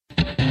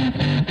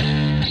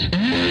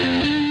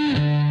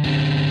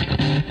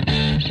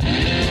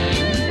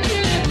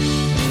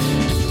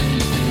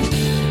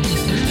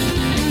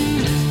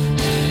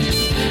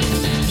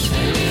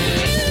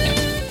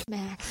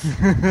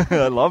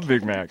love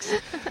Big Macs.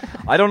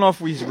 I don't know if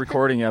we're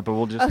recording yet, but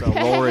we'll just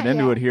lower it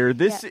into it here.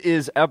 This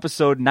is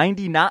episode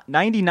 99.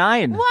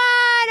 What?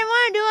 I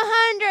want to do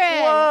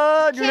 100.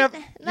 What? You're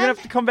going to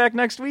have to come back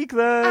next week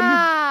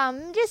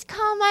then. Just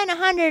call mine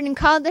 100 and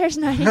call theirs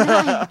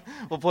 99.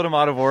 We'll put them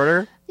out of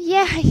order.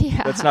 Yeah.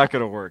 That's not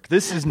going to work.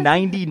 This is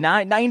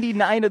 99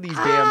 of these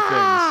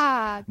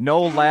damn things.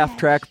 No Laugh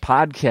Track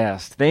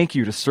podcast. Thank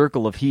you to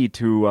Circle of Heat,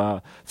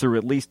 who through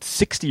at least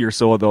 60 or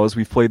so of those,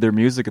 we've played their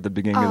music at the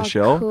beginning of the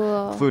show,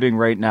 cool. Including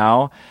right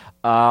now.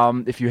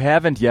 If you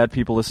haven't yet,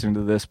 people listening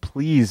to this,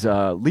 please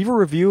leave a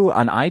review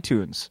on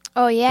iTunes.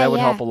 Oh, yeah, that would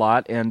help a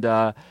lot. And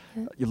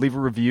you leave a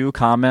review,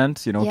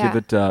 comment, give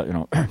it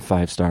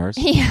 5 stars.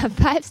 Yeah,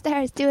 5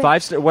 stars. Do it.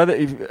 5 stars.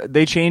 If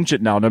they change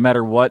it now, no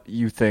matter what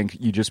you think,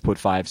 you just put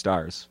 5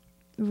 stars.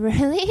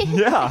 Really?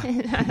 Yeah.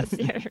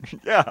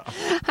 Yeah.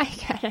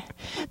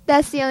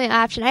 That's the only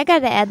option. I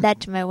gotta add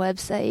that to my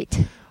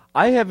website.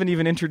 I haven't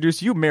even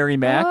introduced you, Mary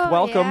Mac.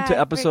 Welcome to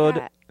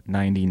episode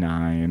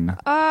 99.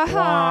 Oh,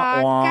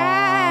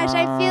 gosh.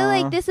 I feel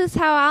like this is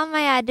how all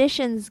my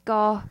auditions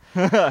go.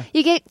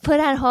 You get put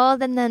on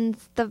hold, and then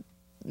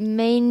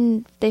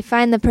they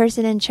find the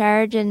person in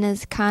charge in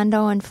his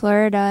condo in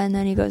Florida, and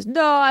then he goes,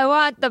 "No, I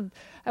want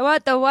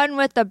the one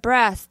with the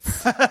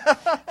breasts."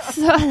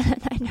 So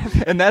I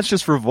never. And that's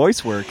just for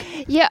voice work.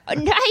 Yeah.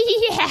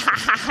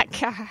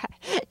 God.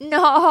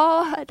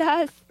 No,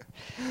 that's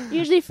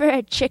usually for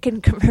a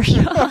chicken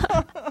commercial.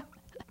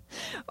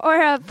 Or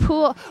a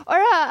pool, or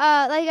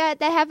that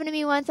happened to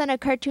me once on a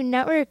Cartoon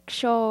Network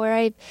show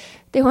where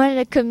they wanted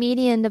a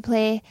comedian to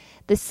play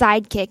the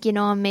sidekick,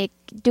 and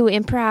do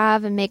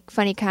improv and make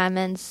funny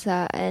comments,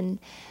 and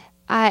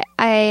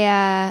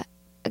I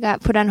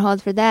got put on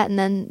hold for that, and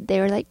then they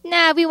were like,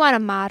 "Nah, we want a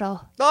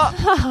model."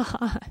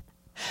 Oh.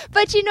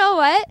 But you know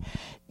what?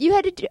 You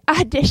had to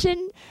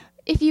audition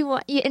if you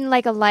want in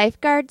like a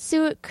lifeguard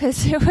suit,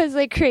 because it was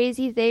a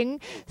crazy thing.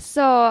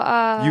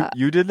 So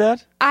you did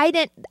that? I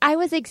didn't. I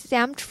was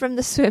exempt from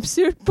the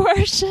swimsuit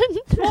portion.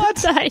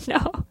 What? I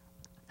know.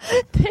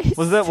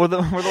 Were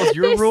those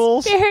your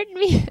rules? They spared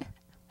me.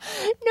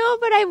 No,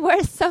 but I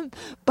wore some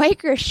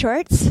biker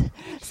shorts,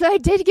 so I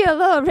did get a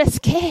little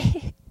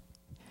risque.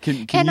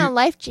 And a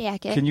life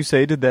jacket. Can you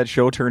say, did that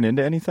show turn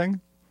into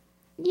anything?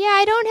 Yeah,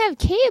 I don't have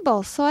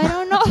cable, so I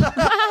don't know.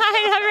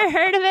 I never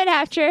heard of it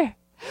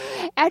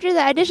after the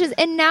auditions,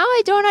 and now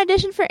I don't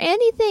audition for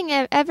anything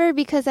ever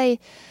because I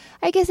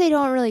guess I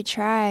don't really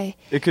try.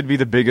 It could be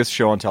the biggest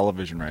show on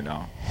television right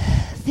now.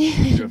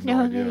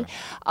 No idea.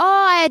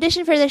 Oh, I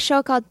auditioned for this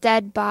show called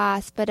Dead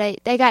Boss, but I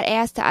got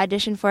asked to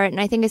audition for it,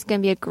 and I think it's going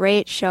to be a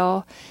great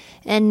show,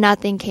 and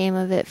nothing came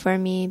of it for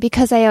me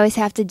because I always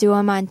have to do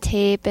them on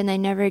tape, and I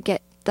never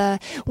get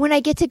when I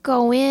get to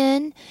go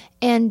in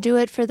and do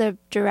it for the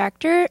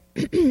director,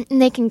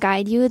 and they can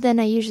guide you, then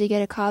I usually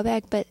get a call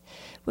back, but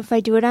if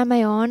I do it on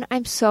my own,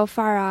 I'm so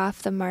far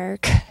off the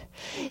mark.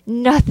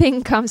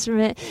 Nothing comes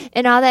from it.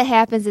 And all that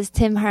happens is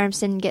Tim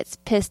Harmson gets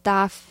pissed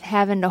off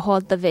having to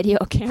hold the video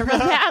camera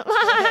that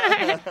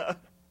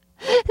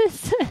long.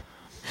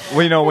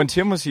 Well, when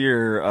Tim was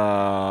here,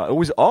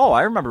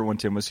 I remember when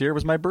Tim was here. It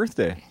was my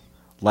birthday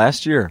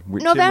last year.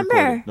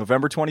 November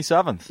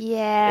 27th.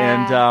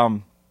 Yeah.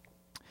 And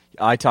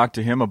I talked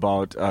to him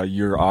about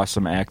your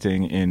awesome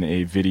acting in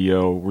a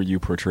video where you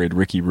portrayed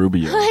Ricky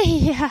Rubio.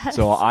 Yes.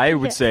 So I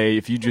would say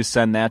if you just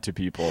send that to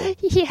people.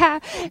 Yeah.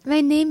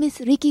 My name is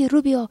Ricky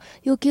Rubio.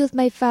 You killed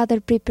my father.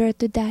 Prepare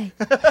to die.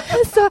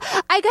 So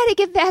I got to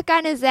get back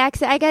on his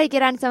accent. I got to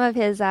get on some of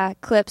his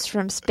clips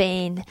from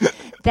Spain.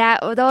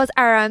 Those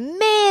are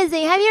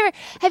amazing. Have you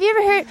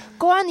ever heard?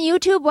 Go on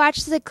YouTube,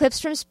 watch the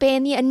clips from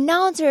Spain. The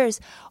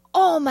announcers.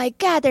 Oh my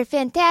God, they're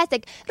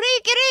fantastic.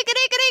 Ricky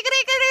Rubio.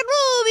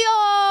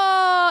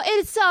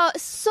 It's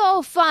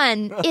so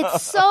fun.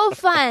 It's so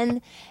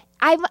fun.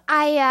 I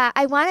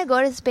want to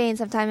go to Spain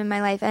sometime in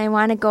my life, and I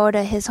want to go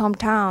to his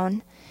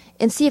hometown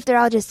and see if they're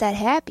all just that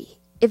happy.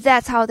 If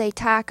that's how they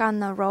talk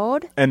on the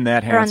road and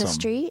that handsome. Or on the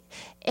street.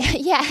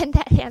 Yeah, and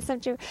that handsome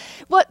too.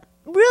 What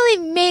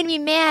really made me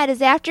mad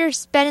is after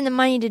spending the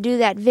money to do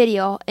that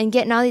video and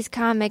getting all these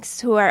comics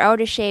who are out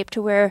of shape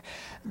to wear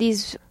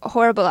these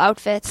horrible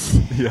outfits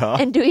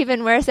and do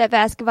even worse at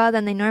basketball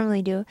than they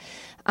normally do.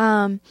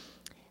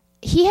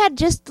 He had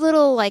just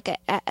little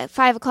a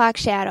 5 o'clock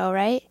shadow,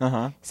 right?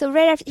 Uh-huh. So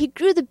right after he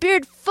grew the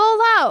beard full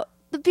out.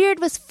 The beard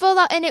was full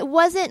out, and it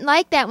wasn't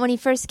like that when he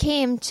first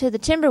came to the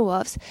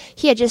Timberwolves.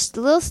 He had just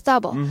a little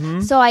stubble.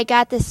 Mm-hmm. So I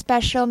got this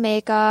special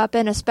makeup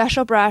and a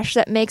special brush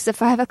that makes a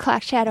 5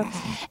 o'clock shadow. And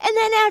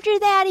then after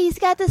that, he's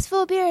got this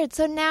full beard.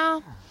 So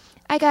now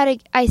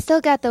I still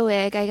got the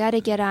wig. I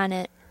gotta get on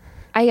it.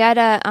 I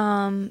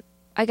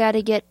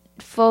gotta get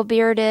full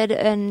bearded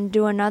and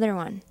do another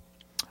one.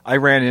 I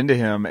ran into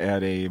him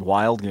at a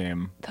Wild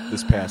game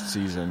this past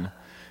season.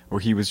 Where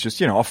he was just,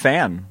 a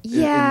fan.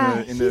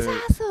 Yeah, he's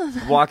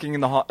awesome. Walking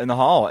in the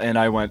hall, and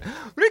I went,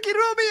 Ricky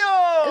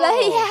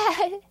Rubio!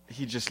 Yeah.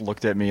 He just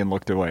looked at me and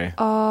looked away.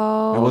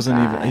 Oh, it wasn't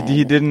God. even.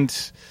 He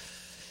didn't.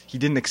 he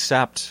didn't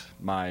accept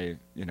my,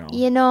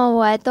 You know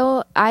what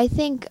though? I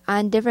think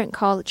on different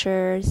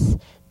cultures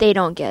they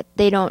don't get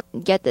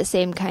the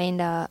same kind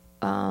of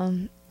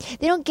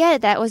they don't get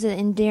it. That was an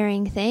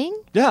endearing thing.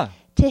 Yeah.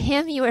 To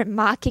him, you were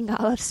mocking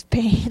all of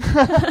Spain.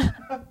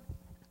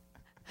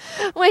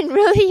 When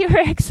really you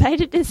were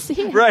excited to see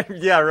it. Right,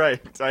 yeah,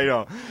 right. I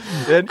know.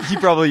 And he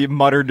probably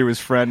muttered to his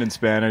friend in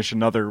Spanish,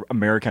 another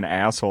American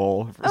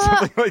asshole, or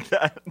something like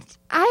that.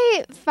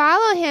 I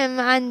follow him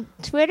on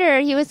Twitter.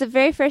 He was the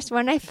very first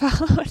one I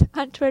followed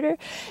on Twitter.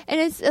 And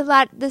it's a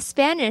lot,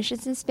 Spanish.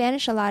 It's in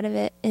Spanish, a lot of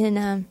it.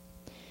 And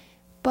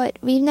but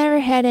we've never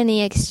had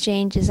any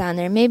exchanges on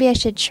there. Maybe I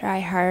should try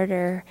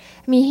harder.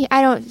 I mean,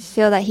 I don't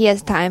feel that he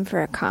has time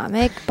for a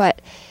comic,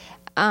 but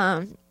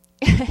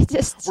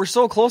we're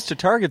so close to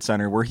Target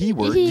Center where he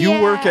works.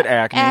 You work at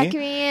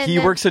Acme. He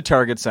works at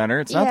Target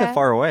Center. It's not that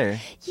far away.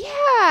 Yeah,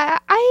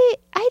 I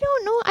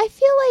don't know. I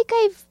feel like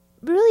I've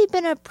really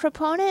been a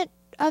proponent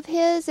of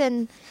his,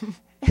 and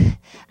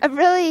I've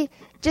really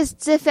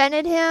just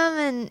defended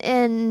him,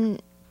 and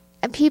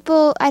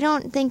people. I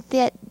don't think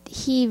that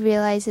he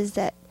realizes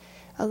that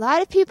a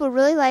lot of people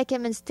really like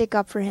him and stick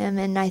up for him,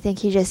 and I think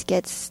he just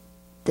gets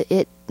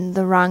the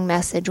wrong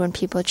message when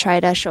people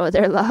try to show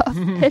their love.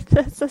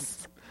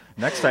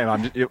 Next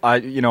time,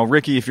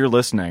 Ricky, if you're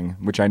listening,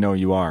 which I know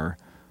you are,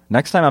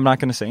 next time I'm not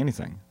going to say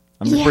anything.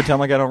 I'm going to pretend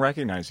like I don't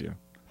recognize you.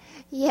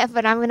 Yeah,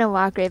 but I'm going to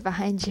walk right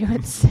behind you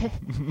and say,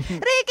 Ricky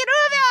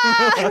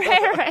Rubio!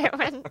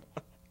 right.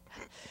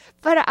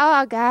 But,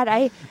 oh, God,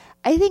 I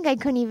think I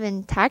couldn't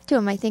even talk to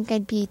him. I think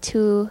I'd be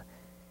too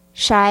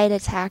shy to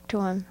talk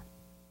to him.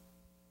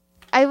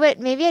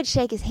 Maybe I'd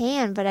shake his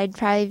hand, but I'd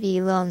probably be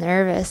a little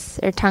nervous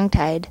or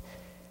tongue-tied.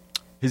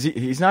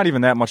 He's not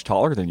even that much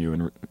taller than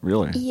you,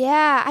 really.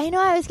 Yeah, I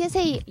know. I was going to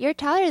say, you're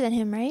taller than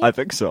him, right? I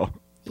think so.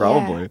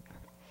 Probably. Yeah.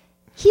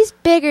 He's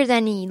bigger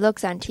than he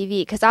looks on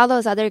TV, because all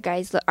those other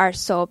guys are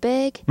so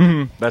big.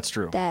 Mm-hmm. That's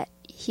true. That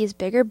he's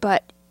bigger,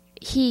 but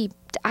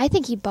I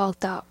think he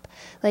bulked up.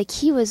 Like,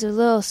 he was a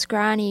little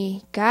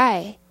scrawny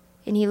guy,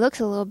 and he looks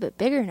a little bit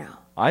bigger now.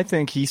 I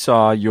think he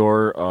saw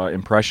your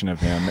impression of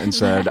him and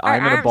said,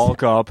 I'm going to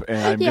bulk up and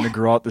I'm going to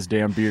grow out this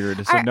damn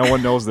beard so no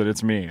one knows that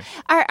it's me.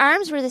 Our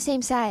arms were the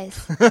same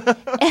size.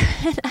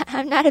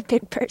 I'm not a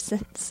big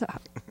person, so.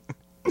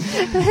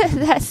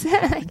 That's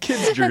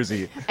Kids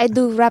jersey. I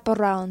do wrap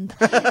around.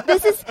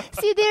 Those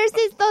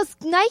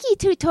Nike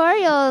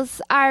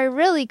tutorials are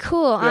really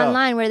cool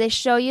online where they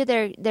show you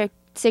their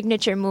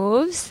signature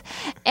moves,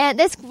 and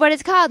that's what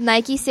it's called,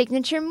 Nike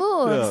signature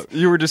moves. Yeah.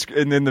 You were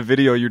and in the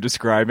video you're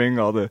describing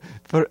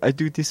but I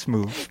do this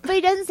move. But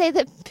he doesn't say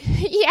that.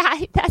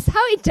 Yeah, that's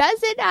how he does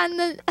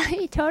it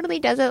he totally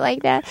does it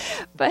like that.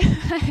 But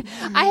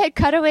I had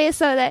cutaways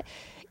so that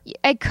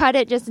I cut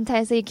it just in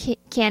time so you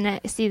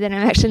can't see that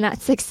I'm actually not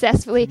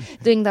successfully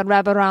doing the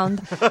rub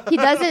around. He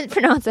doesn't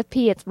pronounce a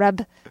P, it's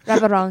rub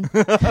around.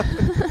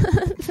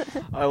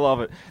 I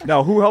love it.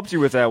 Now, who helped you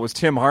with that was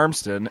Tim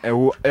Harmston,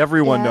 who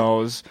everyone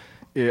knows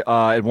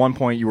at one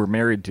point you were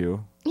married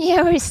to.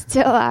 Yeah, we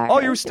still are. Oh,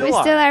 you still are.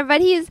 We still are,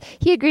 but he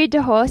agreed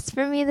to host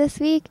for me this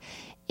week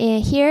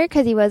here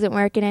because he wasn't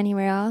working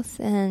anywhere else,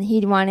 and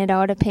he wanted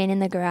out a paint in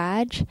the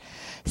garage.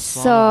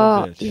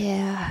 So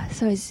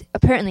he's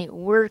apparently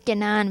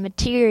working on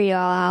material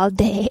all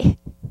day.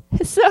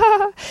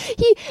 So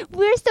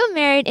we're still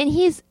married, and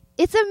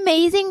it's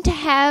amazing to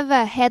have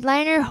a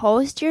headliner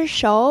host your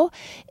show.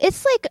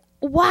 It's like,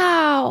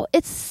 wow,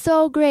 it's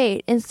so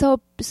great and so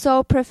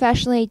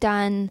professionally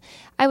done.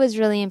 I was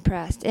really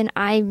impressed, and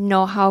I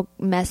know how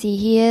messy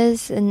he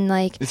is, and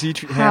like, is he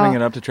hamming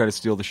it up to try to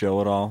steal the show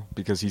at all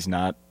because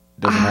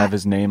doesn't have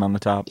his name on the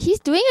top? He's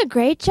doing a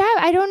great job.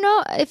 I don't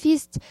know if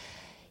he's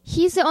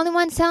the only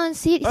one selling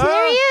seats.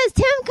 There he is.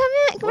 Tim, come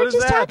in. We're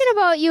just talking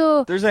about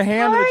you. There's a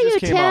hand that just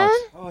came out.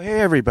 Oh, hey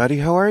everybody,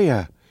 how are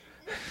you?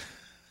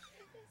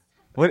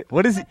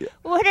 What is it?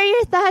 What are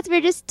your thoughts?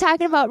 We're just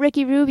talking about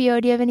Ricky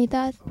Rubio. Do you have any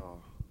thoughts? Oh,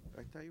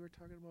 I thought you were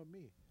talking about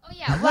me. Oh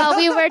yeah. Well,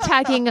 we were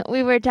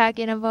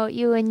talking about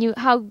you and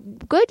how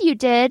good you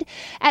did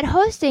at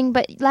hosting.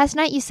 But last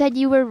night you said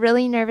you were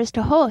really nervous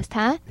to host,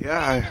 huh?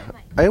 Yeah,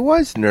 I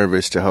was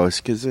nervous to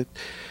host because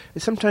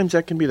sometimes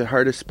that can be the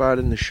hardest spot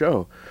in the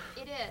show.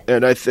 It is.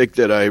 And I think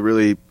that I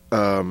really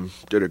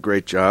did a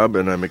great job,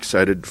 and I'm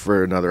excited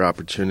for another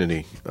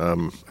opportunity.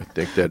 I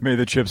think that may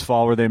the chips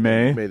fall where they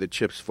may. May the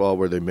chips fall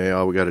where they may.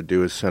 All we got to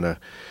do is kind of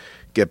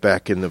get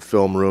back in the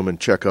film room and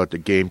check out the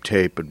game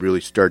tape and really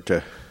start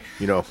to,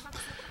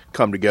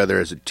 come together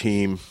as a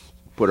team,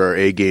 put our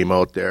A game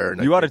out there.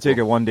 And you ought to take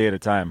it one day at a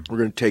time. We're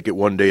going to take it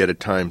one day at a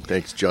time.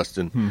 Thanks,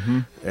 Justin.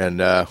 Mm-hmm. And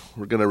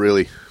we're going to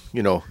really,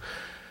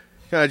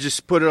 kind of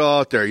just put it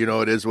all out there.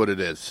 It is what it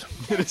is.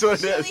 It's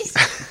what it is.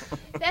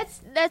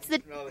 That's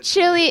the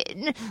chili. Oh,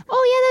 yeah,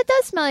 that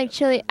does smell like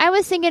chili. I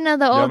was thinking of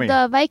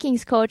the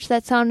Vikings coach.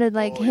 That sounded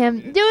like him.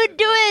 Yummy. Do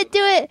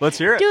it. Let's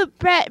hear it. Do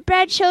it,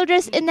 Brad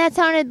Childress, and that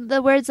sounded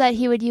the words that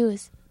he would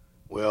use.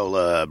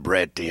 Well,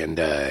 Brett and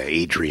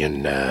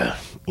Adrian,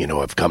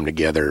 have come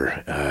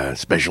together,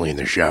 especially in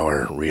the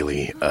shower,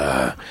 really.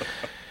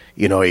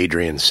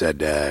 Adrian said,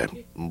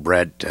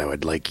 Brett, I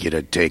would like you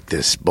to take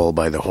this bull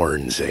by the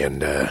horns,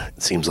 and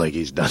it seems like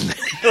he's done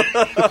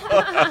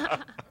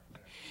that.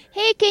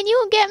 Hey, can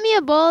you get me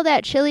a bowl of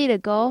that chili to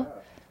go?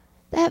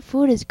 That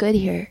food is good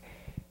here.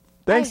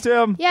 Thanks,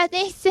 Tim. Yeah,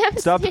 thanks, Tim.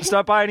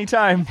 Stop by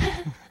anytime.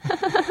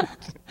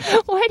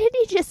 Why did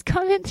he just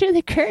come in through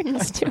the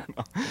curtains, too?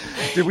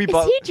 Did we?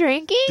 Is he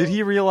drinking? Did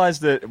he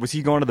realize that? Was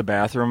he going to the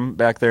bathroom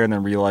back there and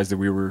then realized that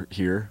we were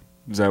here?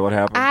 Is that what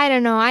happened? I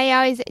don't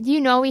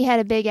know. We had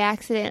a big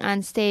accident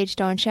on stage,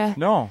 don't you?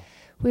 No.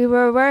 We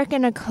were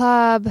working a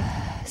club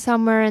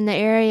somewhere in the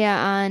area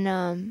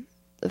on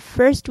the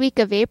first week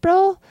of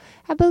April,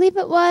 I believe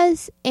it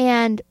was,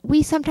 and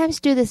we sometimes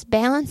do this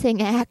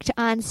balancing act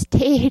on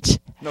stage.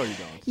 No, you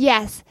don't.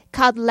 Yes,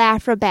 called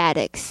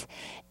Lafrobatics.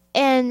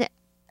 And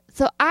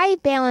so I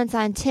balance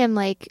on Tim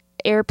like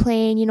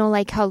airplane,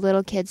 like how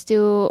little kids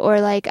do,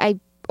 or like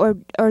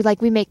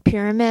we make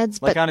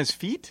pyramids. Like but on his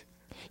feet?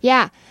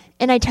 yeah,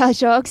 and I tell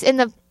jokes, and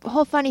the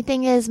whole funny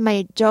thing is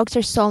my jokes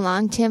are so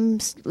long,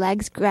 Tim's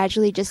legs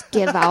gradually just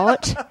give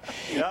out.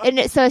 Yeah.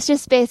 And so it's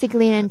just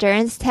basically an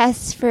endurance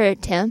test for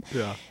Tim.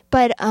 Yeah.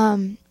 But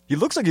He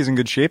looks like he's in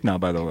good shape now,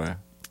 by the way.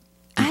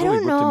 I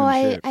don't know.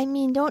 I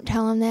mean, don't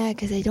tell him that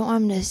because I don't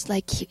want him to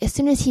as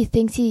soon as he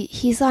thinks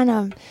he's kind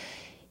of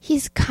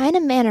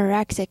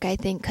manorexic, I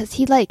think, because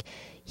he's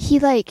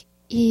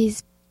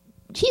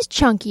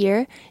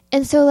chunkier,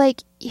 and so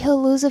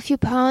he'll lose a few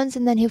pounds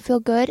and then he'll feel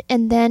good,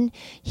 and then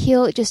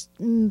he'll just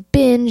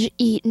binge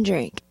eat and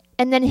drink,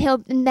 and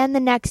then the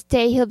next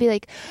day he'll be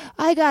like,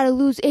 I gotta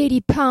lose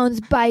 80 pounds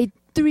by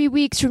 3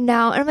 weeks from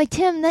now, and I'm like,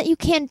 Tim, that you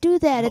can't do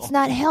that. No. It's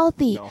not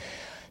healthy. No.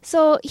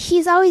 So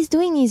he's always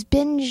doing these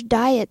binge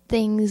diet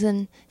things,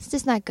 and it's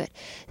just not good.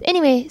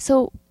 Anyway,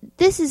 so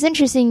this is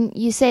interesting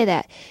you say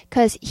that,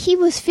 because he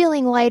was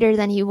feeling lighter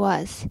than he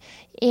was.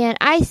 And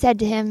I said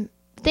to him,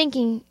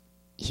 thinking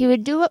he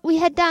would do what we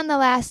had done the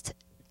last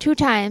 2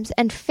 times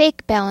and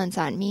fake balance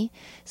on me.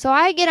 So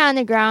I get on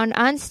the ground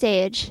on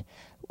stage,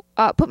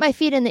 put my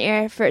feet in the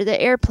air for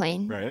the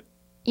airplane, right?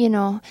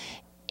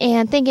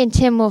 And thinking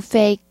Tim will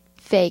fake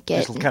it.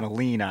 Just kind of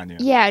lean on you.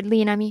 Yeah, I'd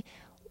lean on me.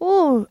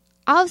 Oh,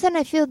 all of a sudden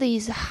I feel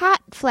these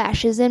hot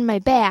flashes in my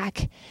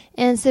back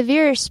and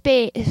severe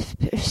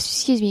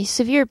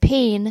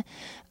pain.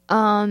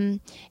 And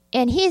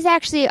he's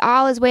actually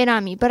all his weight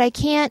on me, but I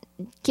can't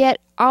get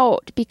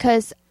out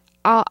because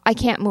I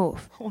can't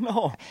move. Oh,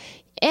 no.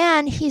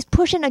 And he's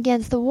pushing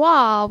against the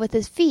wall with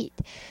his feet.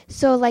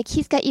 So,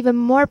 he's got even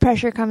more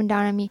pressure coming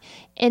down on me.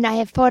 And I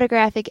have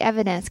photographic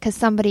evidence because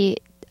somebody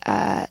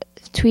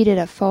tweeted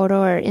a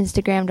photo or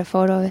Instagrammed a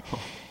photo of it.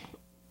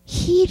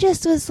 He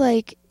just was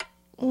like,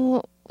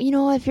 well,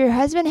 if your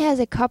husband has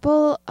a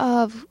couple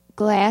of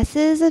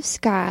glasses of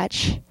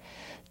scotch,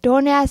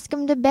 don't ask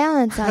him to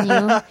balance on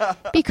you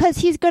because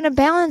he's going to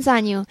balance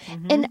on you.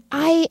 Mm-hmm. And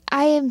I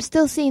am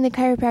still seeing the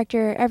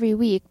chiropractor every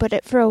week,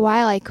 but for a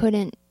while I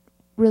couldn't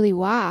really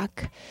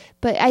walk.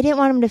 But I didn't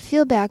want him to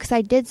feel bad because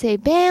I did say,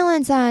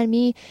 balance on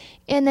me.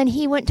 And then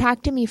he wouldn't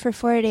talk to me for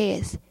 4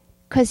 days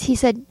because he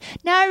said,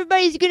 now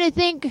everybody's going to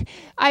think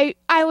I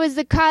was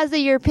the cause of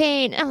your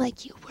pain. I'm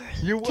like, you were.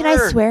 Can I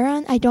swear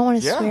on? I don't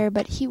want to swear,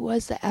 but he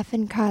was the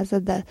effing cause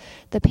of the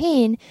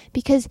pain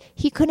because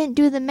he couldn't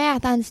do the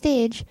math on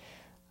stage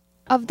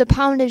of the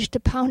poundage to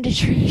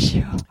poundage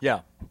ratio. Yeah.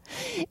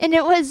 And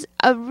it was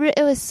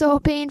so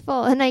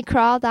painful, and I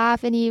crawled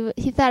off, and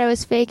he thought I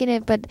was faking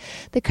it, but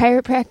the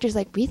chiropractor's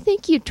like, we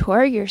think you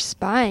tore your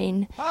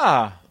spine.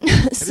 Ah, I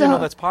didn't know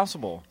that's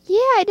possible. Yeah,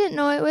 I didn't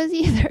know it was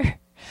either.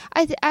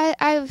 I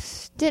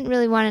didn't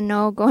really want to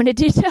know, go into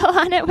detail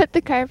on it with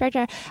the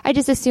chiropractor. I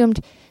just assumed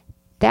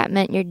that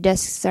meant your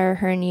discs are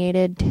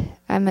herniated.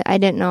 I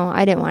didn't know.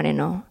 I didn't want to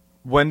know.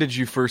 When did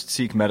you first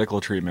seek medical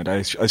treatment?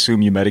 I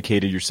assume you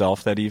medicated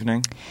yourself that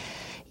evening?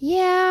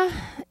 Yeah,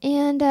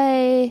 and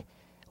I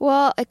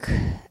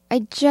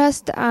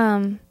just,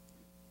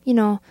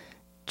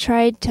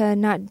 tried to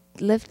not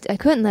lift. I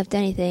couldn't lift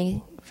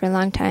anything for a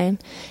long time.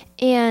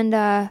 And,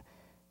 I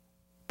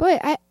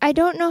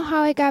don't know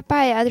how I got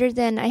by other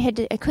than I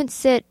couldn't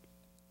sit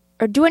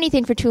or do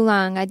anything for too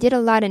long. I did a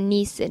lot of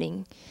knee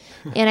sitting.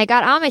 And I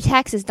got all my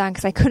taxes done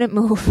because I couldn't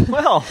move.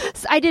 Well.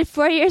 So I did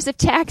 4 years of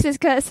taxes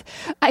because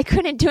I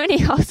couldn't do any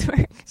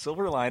housework.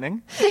 Silver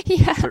lining.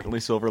 Yeah. Certainly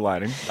silver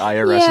lining.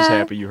 IRS is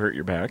happy you hurt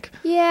your back.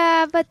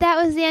 Yeah, but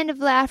that was the end of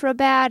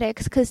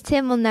Lafrobatics because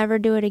Tim will never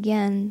do it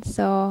again.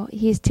 So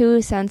he's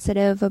too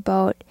sensitive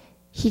about,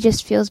 he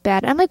just feels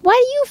bad. I'm like, why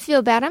do you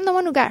feel bad? I'm the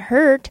one who got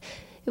hurt.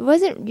 It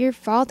wasn't your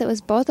fault. It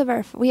was both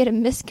of we had a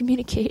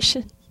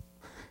miscommunication.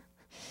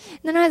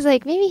 And then I was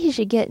like, maybe he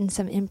should get in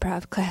some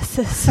improv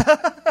classes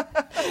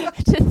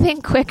to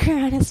think quicker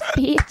on his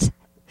feet.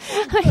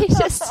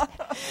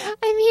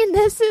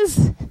 This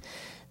is,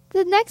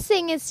 the next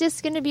thing is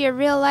just going to be a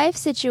real life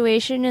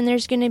situation, and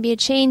there's going to be a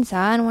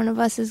chainsaw, and one of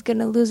us is going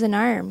to lose an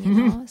arm, you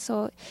know?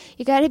 So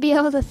you got to be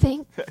able to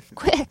think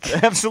quick.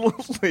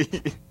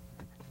 Absolutely.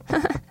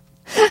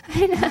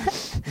 I know.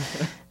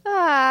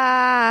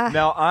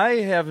 Now,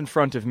 I have in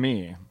front of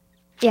me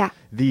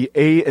the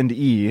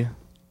A&E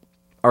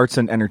arts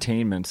and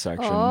entertainment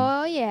section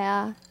Oh,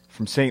 yeah.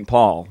 from St.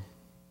 Paul.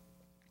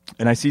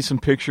 And I see some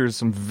pictures,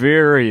 some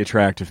very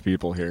attractive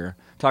people here.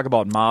 Talk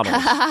about models.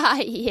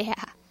 Yeah.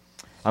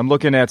 I'm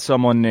looking at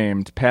someone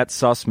named Pat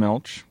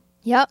Sussmilch,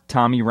 Yep.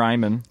 Tommy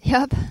Ryman,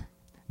 Yep.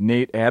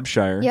 Nate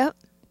Abshire, Yep.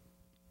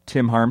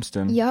 Tim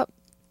Harmston, Yep.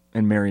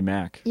 and Mary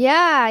Mack.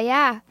 Yeah,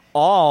 yeah.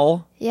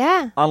 All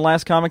Yeah. on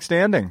Last Comic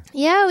Standing.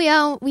 Yeah,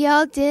 we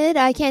all did.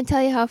 I can't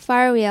tell you how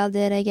far we all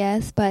did, I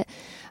guess, but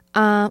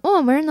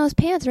I'm wearing those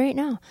pants right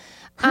now.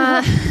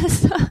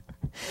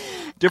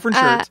 Different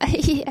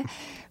shirts. Yeah.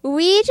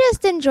 We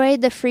just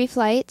enjoyed the free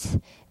flights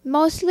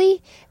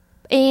mostly,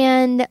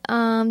 and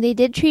they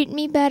did treat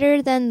me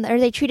better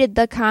they treated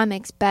the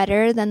comics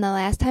better than the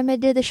last time I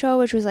did the show,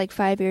 which was like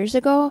 5 years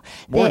ago.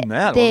 More than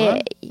that,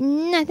 wasn't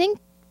it? I think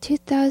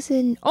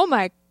 2000. Oh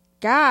my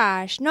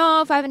gosh,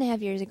 no,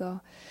 5.5 years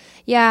ago.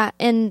 Yeah,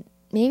 and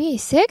maybe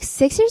 6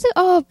 years ago.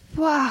 Oh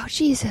wow,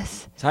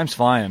 Jesus. Time's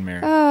flying,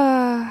 Mary.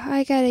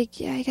 I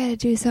gotta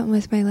do something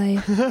with my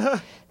life.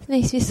 It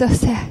makes me so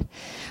sad.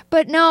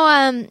 But no,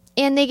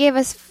 and they gave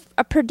us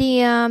a per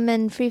diem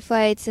and free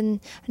flights and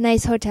a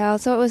nice hotel.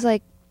 So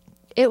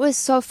it was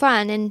so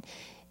fun. And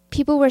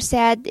people were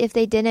sad if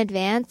they didn't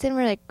advance, and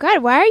we're like,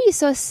 God, why are you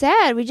so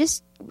sad? We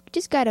just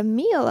got a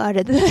meal out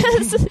of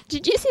this.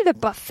 Did you see the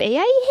buffet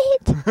I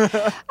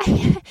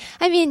ate?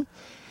 I mean,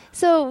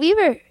 so we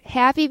were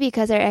happy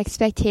because our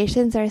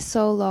expectations are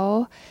so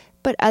low,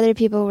 but other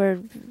people were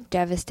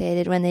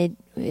devastated when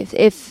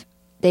if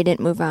they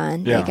didn't move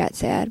on. Yeah. They got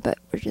sad, but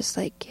we're just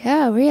like,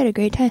 yeah, we had a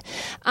great time.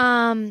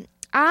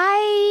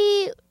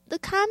 The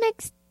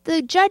comics,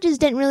 the judges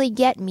didn't really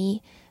get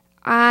me.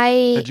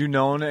 Had you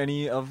known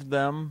any of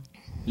them?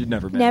 You'd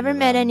never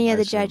met any of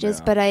the I assume, judges,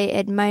 yeah. but I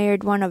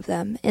admired one of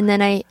them, and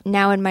then I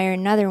now admire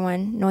another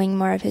one, knowing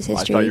more of his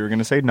history. I thought you were going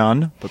to say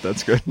none, but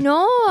that's good.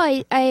 No,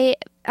 I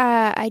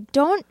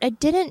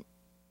didn't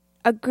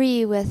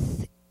agree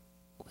with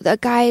the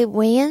guy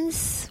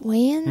Wayans.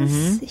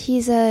 Mhm.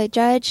 He's a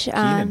judge.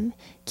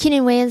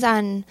 Keenan Wayans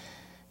on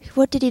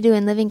what did he do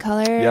in Living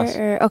Color?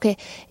 Yes. Okay,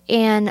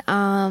 and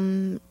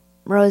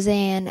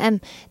Roseanne.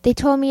 They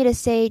told me to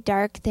say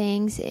dark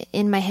things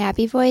in my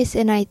happy voice,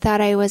 and I thought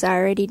I was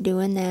already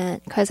doing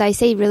that because I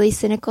say really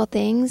cynical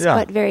things, Yeah.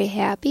 but very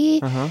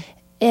happy. Uh-huh.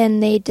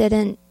 And they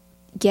didn't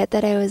get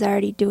that I was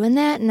already doing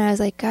that, and I was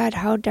like, God,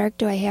 how dark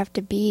do I have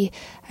to be?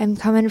 I'm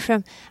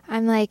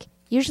like,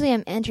 usually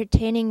I'm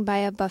entertaining by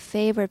a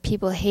buffet where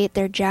people hate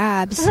their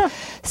jobs,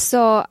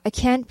 so I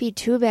can't be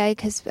too bad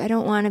because I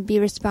don't want to be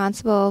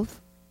responsible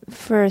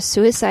for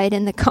suicide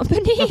in the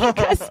company.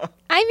 'Cause,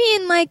 I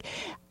mean, like,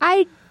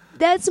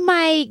 that's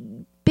my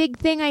big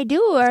thing I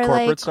do, or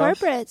like stuff?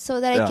 corporate, so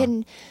that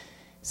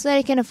Yeah.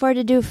 I can afford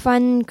to do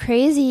fun,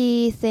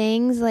 crazy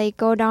things, like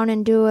go down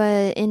and do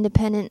a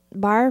independent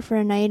bar for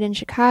a night in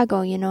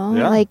Chicago,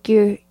 Yeah. like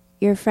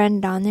your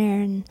friend down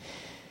there,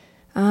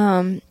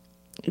 and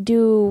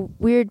do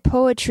weird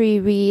poetry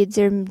reads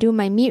or do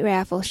my meat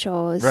raffle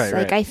shows. Right,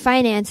 like right. I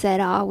finance that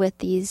all with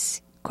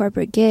these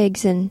corporate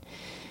gigs, and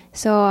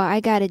so I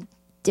got a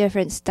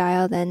different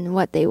style than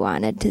what they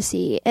wanted to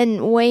see. And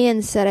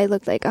Wayans said I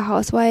looked like a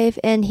housewife,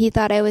 and he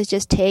thought I was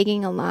just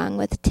tagging along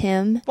with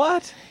Tim.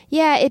 What?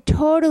 Yeah,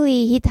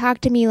 he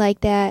talked to me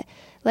like that,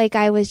 like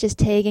I was just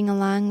tagging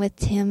along with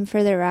Tim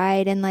for the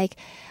ride, and like,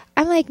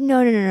 I'm like,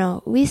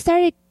 no. We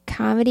started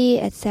comedy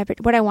at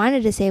separate. What I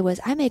wanted to say was,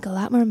 I make a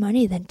lot more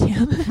money than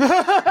Tim.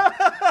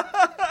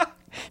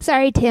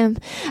 Sorry, Tim.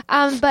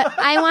 But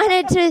I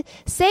wanted to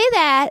say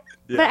that,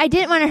 Yeah. but I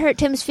didn't want to hurt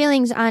Tim's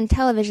feelings on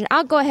television.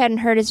 I'll go ahead and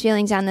hurt his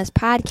feelings on this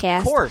podcast.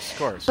 Of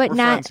course. But We're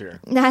not friends here.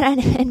 not on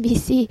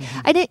NBC.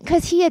 I didn't,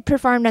 because he had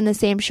performed on the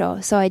same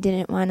show, so I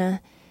didn't want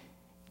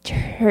to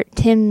hurt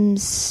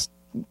Tim's.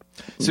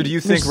 So do you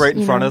think right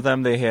in you front know. of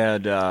them they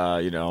had,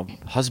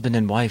 husband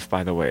and wife,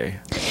 by the way?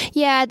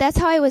 Yeah, that's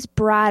how I was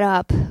brought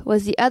up.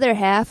 Was the other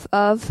half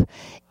of.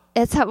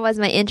 That's how it was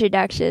my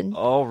introduction.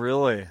 Oh,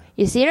 really?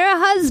 You seen her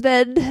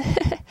husband?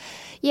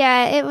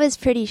 Yeah, it was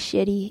pretty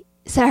shitty.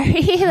 Sorry,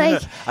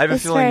 like I have a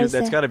as feeling far as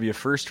that's the- got to be a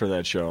first for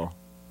that show.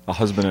 A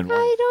husband and wife.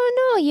 I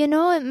don't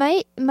know. It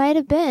might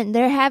have been.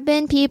 There have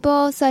been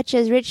people such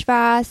as Rich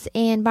Voss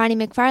and Bonnie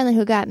McFarlane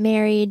who got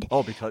married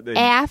Oh, because they,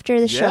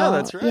 after the show. Yeah,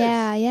 that's right.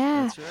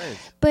 Yeah. That's right.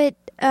 But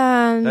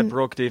That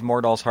broke Dave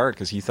Mordahl's heart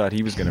because he thought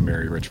he was going to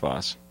marry Rich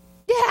Voss.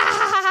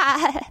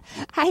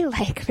 I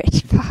like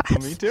Rich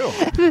Voss. Me too.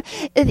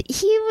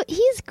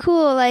 He's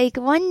cool. Like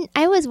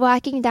I was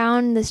walking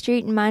down the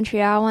street in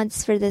Montreal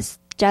once for this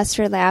Just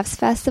for Laughs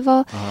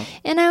festival,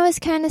 and I was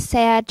kind of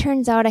sad.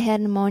 Turns out I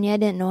had pneumonia. I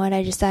didn't know it.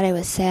 I just thought I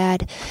was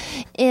sad,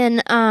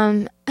 and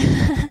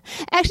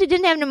actually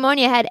didn't have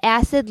pneumonia. I had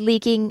acid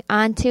leaking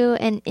onto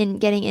and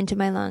getting into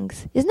my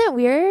lungs. Isn't that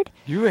weird?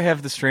 You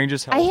have the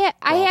strangest health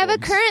I have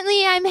it problems.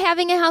 currently. I'm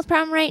having a health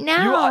problem right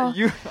now.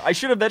 That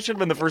should have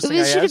been the first thing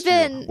It I should asked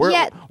have you. been,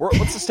 yeah.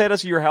 What's the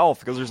status of your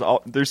health? Because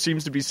there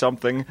seems to be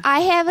something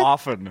I have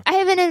often. I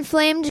have an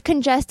inflamed,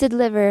 congested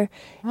liver,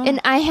 and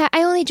I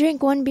only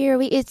drink one beer a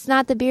week. It's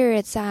not the beer.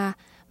 It's my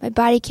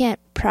body can't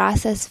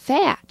process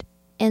fat,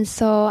 and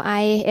so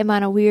I am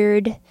on a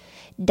weird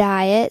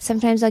diet.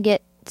 Sometimes I'll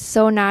get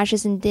so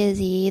nauseous and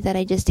dizzy that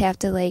I just have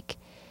to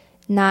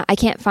I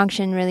can't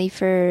function really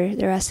for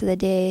the rest of the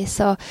day.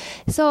 So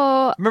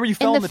remember you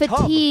fell in the fatigue.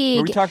 tub.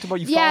 Remember we talked about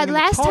you falling in the tub.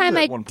 Yeah, last time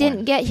I one didn't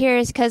point. get here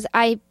is because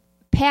I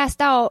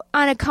passed out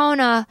on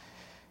account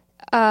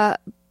of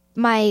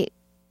my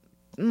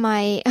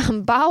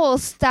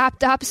bowels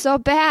stopped up so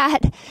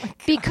bad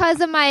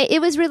because of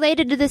it was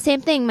related to the same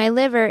thing, my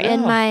liver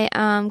and my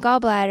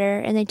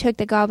gallbladder, and they took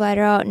the gallbladder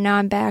out, and now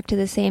I'm back to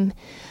the same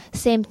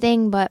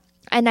thing.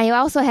 And I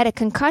also had a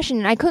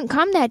concussion. I couldn't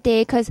come that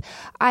day because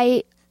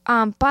I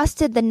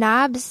busted the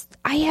knobs.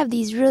 I have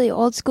these really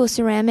old school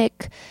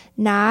ceramic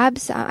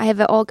knobs. I have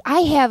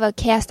a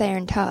cast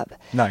iron tub.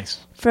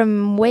 Nice.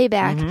 From way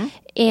back,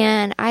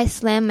 and I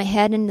slammed my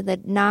head into the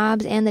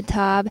knobs and the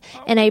tub,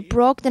 and I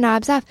broke the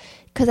knobs off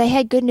because I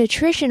had good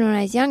nutrition when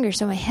I was younger,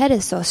 so my head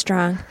is so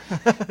strong.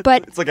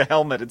 But It's like a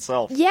helmet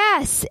itself.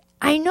 yes,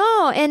 I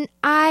know, and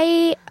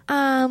I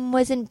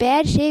was in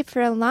bad shape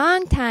for a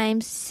long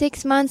time,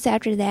 6 months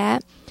after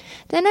that.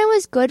 Then I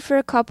was good for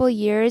a couple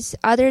years,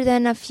 other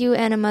than a few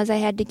enemas I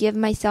had to give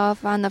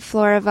myself on the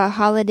floor of a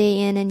Holiday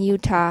Inn in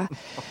Utah.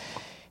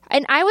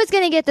 And I was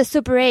going to get the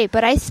Super 8,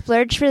 but I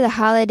splurged for the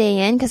Holiday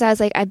Inn because I was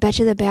like, I bet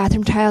you the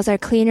bathroom tiles are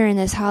cleaner in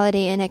this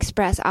Holiday Inn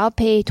Express. I'll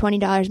pay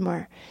 $20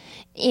 more.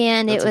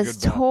 And That's it a was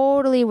good bet.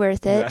 totally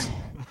worth it.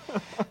 Yeah.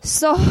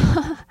 So,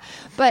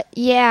 but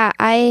yeah,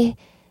 You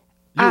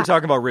were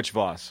talking about Rich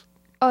Voss.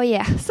 oh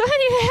yeah. So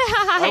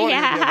I anyway, wanna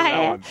hear the end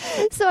yeah. of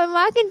that So I'm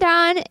walking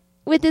down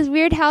with this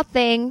weird health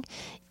thing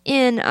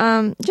in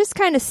just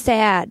kind of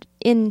sad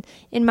in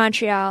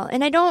Montreal,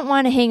 and I don't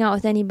want to hang out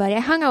with anybody. I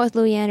hung out with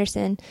Louis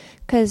Anderson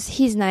because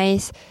he's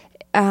nice,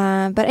 but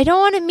I don't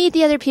want to meet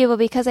the other people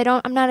because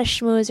I'm not a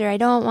schmoozer. I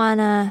don't want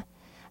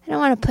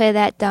to play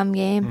that dumb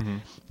game. Mm-hmm.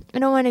 I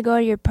don't want to go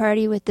to your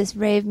party with this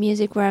rave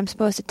music where I'm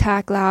supposed to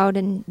talk loud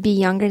and be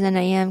younger than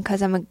I am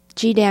because I'm a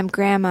G-damn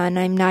grandma and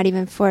I'm not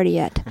even 40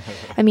 yet.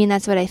 I mean,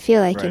 that's what I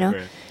feel like, Right, you know?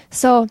 right.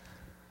 So,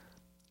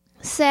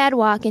 sad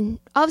walking.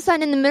 All of a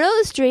sudden, in the middle of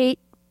the street,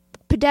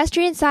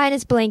 pedestrian sign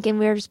is blinking.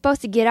 We were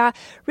supposed to get out.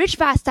 Rich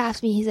Voss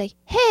stops me. He's like,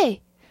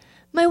 hey,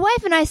 my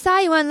wife and I saw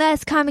you on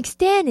Last Comic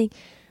Standing.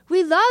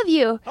 We love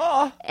you.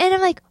 Oh, And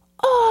I'm like,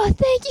 oh,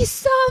 thank you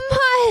so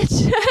much.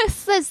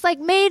 It's like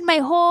made my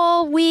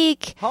whole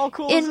week how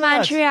cool in is that?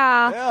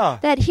 Montreal. Yeah.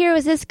 That here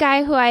was this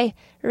guy who I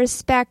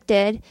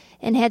respected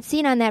and had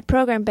seen on that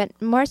program, but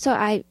more so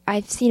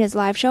I've seen his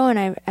live show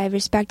and I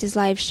respect his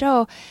live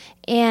show.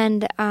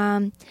 And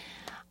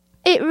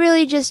it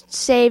really just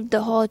saved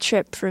the whole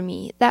trip for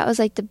me. That was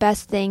like the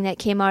best thing that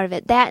came out of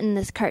it. That and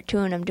this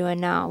cartoon I'm doing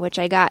now, which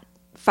I got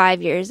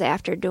 5 years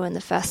after doing the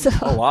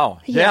festival. Oh wow!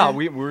 Yeah,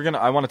 Yeah. we're gonna.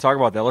 I want to talk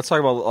about that. Let's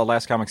talk about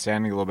Last Comic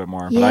Standing a little bit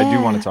more. But I do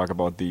Yeah. want to talk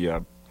about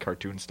the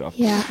cartoon stuff.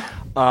 Yeah.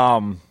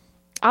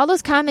 All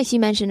those comics you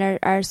mentioned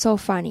are so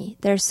funny.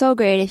 They're so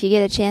great. If you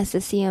get a chance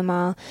to see them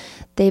all,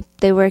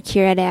 they work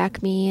here at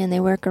Acme and they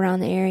work around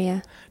the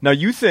area. Now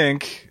you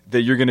think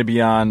that you're going to be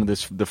on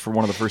for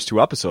one of the first 2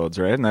 episodes,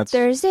 right? And that's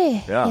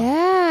Thursday.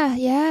 Yeah.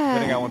 Yeah.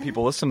 depending on when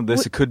people listen to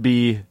this. It could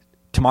be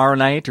tomorrow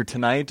night or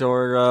tonight,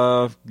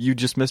 or you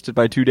just missed it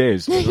by 2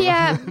 days.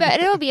 Yeah, but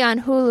it'll be on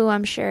Hulu,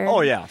 I'm sure.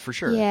 Oh yeah, for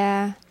sure.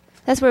 Yeah.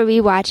 That's where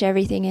we watch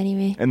everything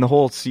anyway. And the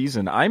whole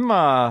season. I'm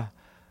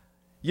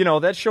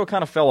that show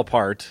kind of fell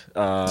apart.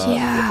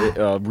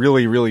 Yeah. It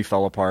really, really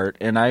fell apart.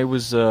 And I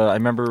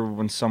remember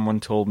when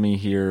someone told me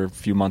here a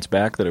few months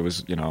back that it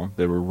was,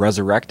 they were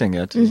resurrecting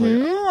it. I was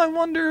like, oh, I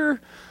wonder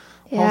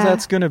how Yeah.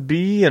 that's going to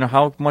be and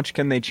how much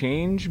can they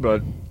change.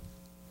 But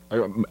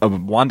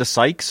Wanda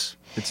Sykes,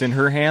 it's in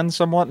her hands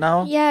somewhat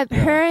now. Yeah,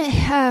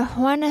 her,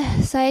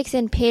 Wanda Sykes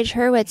and Paige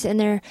Hurwitz, and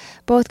they're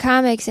both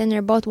comics, and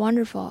they're both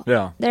wonderful.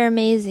 Yeah. They're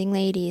amazing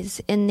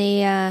ladies, and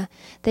they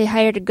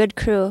hired a good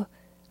crew,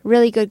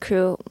 really good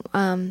crew,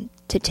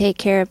 to take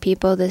care of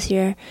people this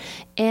year.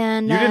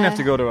 And You didn't have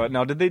to go to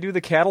now. Did they do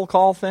the cattle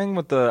call thing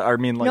with the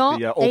no,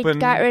 the open? they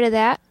got rid of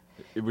that.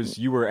 It was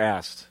you were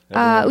asked.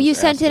 Everyone was You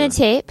sent asked in a to-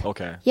 tape.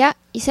 Okay. Yeah,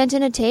 you sent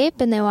in a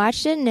tape, and they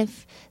watched it, and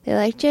if they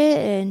liked it,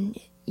 and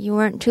you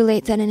weren't too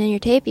late sending in your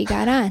tape, you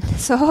got on.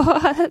 So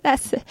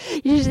that's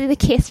usually the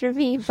case for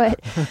me. But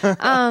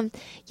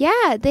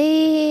yeah,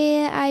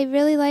 I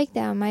really like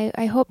them.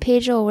 I hope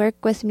Paige will work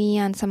with me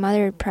on some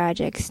other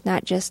projects,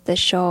 not just this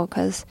show,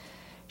 because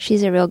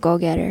she's a real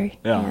go-getter.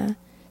 Yeah.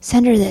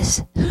 Send her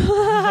this.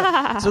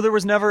 So there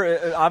was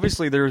never,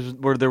 obviously, there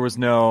was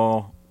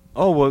no.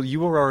 Oh well, you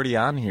were already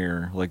on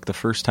here like the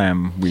first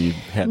time we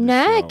had.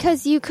 Nah, this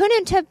because you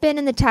couldn't have been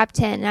in the top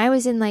 10. I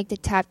was in like the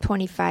top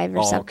 25 or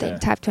Oh, something. okay.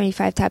 Top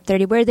 25, top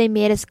 30, where they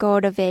made us go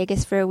to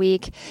Vegas for a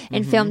week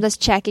and Mm-hmm. filmed us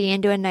checking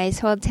into a nice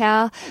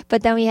hotel.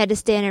 But then we had to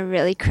stay in a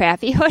really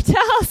crappy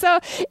hotel. So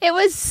it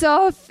was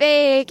so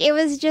fake. It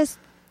was just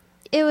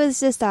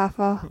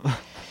awful.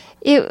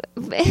 And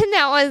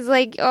that was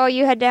like, oh,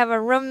 you had to have a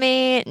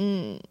roommate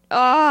and,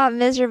 oh,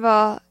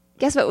 miserable.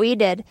 Guess what we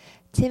did?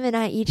 Tim and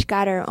I each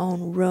got our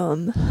own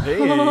room.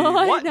 Hey,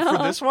 I what? know.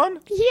 For this one?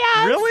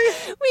 Yes. Really?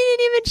 We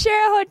didn't even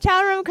share a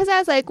hotel room because I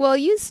was like, well,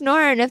 you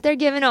snoring if they're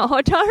giving out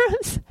hotel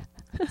rooms.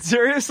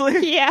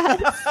 Seriously? Yes.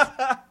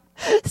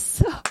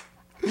 So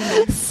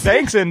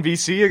Thanks,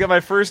 NBC. I got my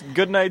first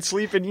good night's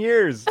sleep in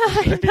years.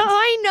 I know.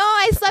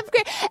 I slept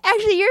great.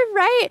 Actually, you're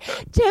right.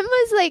 Tim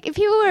was like,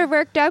 people were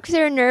worked up because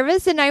they were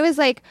nervous, and I was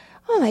like,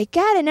 oh my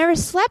God, I never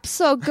slept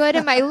so good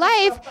in my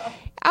life.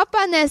 Up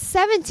on the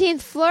 17th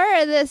floor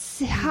of this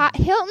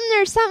Hilton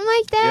or something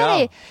like that.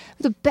 Yeah.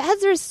 The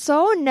beds are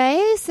so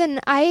nice,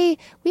 and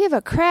we have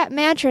a crap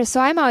mattress, so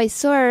I'm always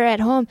sore at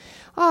home.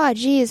 Oh,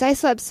 geez, I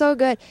slept so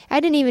good.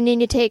 I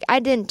didn't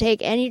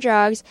take any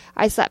drugs.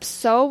 I slept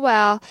so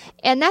well,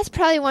 and that's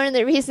probably one of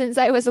the reasons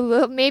I was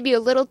maybe a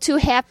little too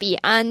happy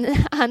on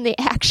the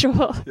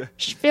actual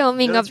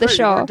filming of the right.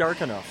 show. You were dark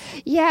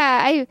enough.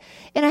 Yeah,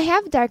 I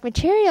have dark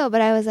material,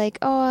 but I was like,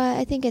 oh,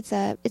 I think it's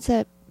a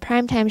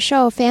primetime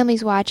show.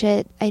 Families watch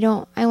it. I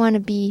want to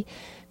be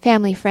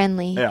family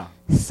friendly. Yeah.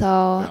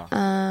 So,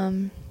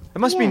 It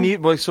must be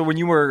neat. Like, so when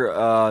you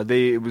were,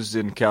 it was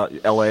in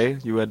L.A.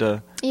 You had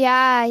to.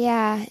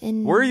 Yeah.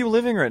 And Where are you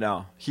living right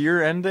now?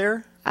 Here and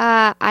there?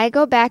 I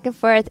go back and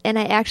forth, and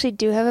I actually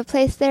do have a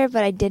place there,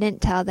 but I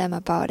didn't tell them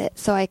about it,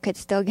 so I could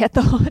still get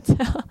the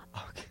hotel.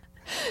 Okay.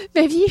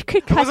 Maybe you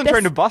could cut I wasn't this.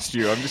 trying to bust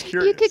you. I'm just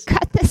curious. You could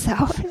cut this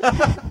out.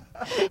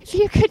 If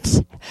you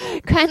could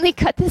kindly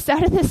cut this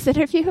out of this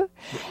interview.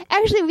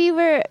 Actually,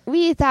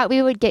 we thought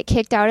we would get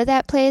kicked out of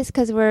that place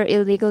because we're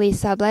illegally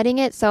subletting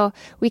it. So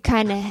we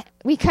kind of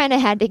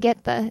had to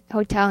get the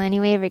hotel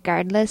anyway,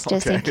 regardless,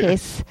 just in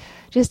case.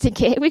 Just in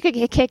case we could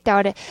get kicked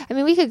out. I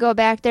mean, we could go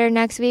back there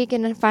next week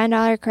and find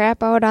all our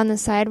crap out on the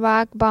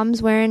sidewalk.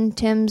 Bums wearing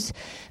Tim's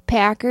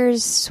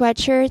Packers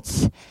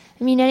sweatshirts.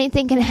 I mean,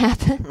 anything can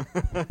happen.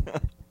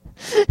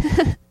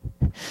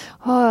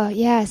 Oh,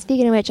 yeah.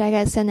 Speaking of which, I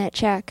got to send that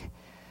check.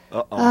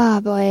 Uh-oh.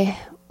 Oh, boy.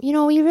 You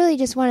know, we really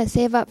just want to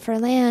save up for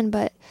land,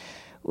 but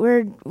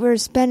we're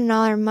spending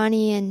all our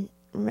money and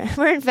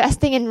we're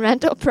investing in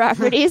rental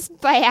properties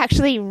by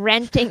actually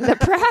renting the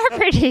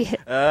property.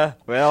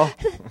 Well,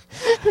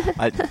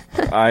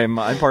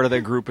 I'm part of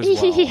that group as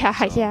well.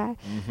 Yeah.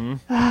 Mm-hmm.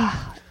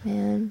 Oh,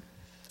 man.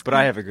 But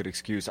I have a good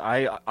excuse.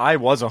 I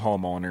was a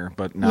homeowner,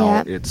 but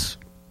now it's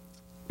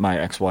my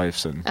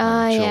ex-wife's and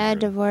my children. Yeah,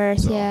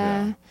 divorce, So,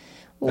 yeah.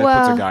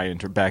 That puts a guy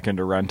back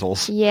into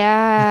rentals.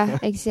 Yeah,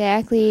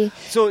 exactly.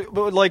 So,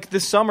 but like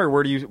this summer,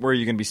 where are you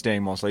going to be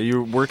staying mostly? Are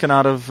you working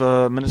out of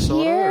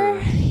Minnesota?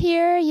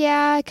 Here,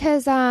 yeah,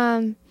 because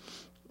I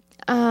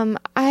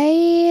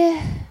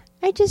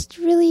just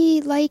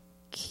really like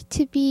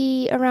to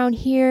be around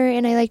here,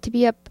 and I like to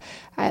be up.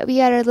 We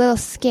got our little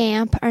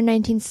Scamp, our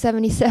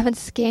 1977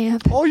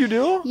 Scamp. Oh, you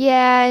do?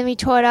 Yeah, and we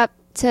towed up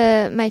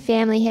to my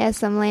family has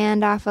some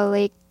land off of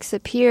Lake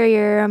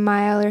Superior, a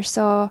mile or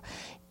so.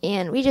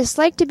 And we just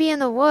like to be in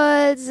the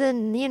woods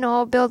and,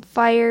 build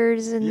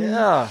fires. And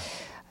Yeah.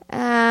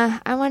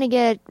 I want to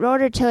get a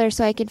rototiller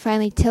so I can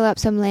finally till up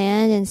some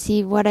land and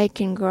see what I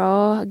can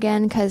grow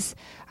again. Because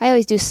I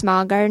always do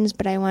small gardens,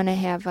 but I want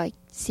to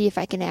see if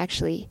I can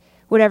actually,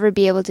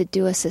 be able to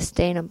do a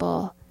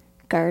sustainable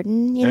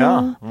garden, you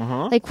know?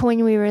 Uh-huh. Like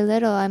when we were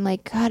little, I'm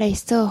like, God, I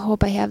still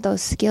hope I have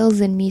those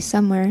skills in me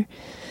somewhere.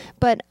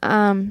 But,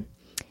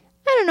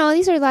 I don't know.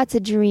 These are lots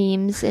of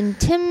dreams, and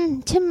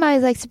Tim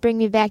always likes to bring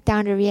me back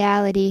down to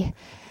reality.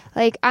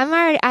 Like I'm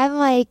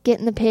like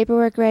getting the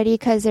paperwork ready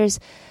because there's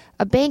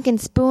a bank in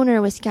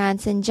Spooner,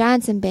 Wisconsin,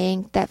 Johnson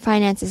Bank, that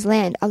finances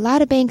land. A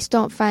lot of banks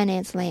don't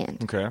finance land,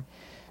 Okay.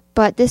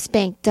 but this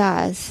bank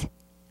does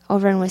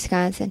over in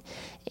Wisconsin,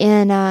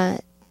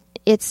 and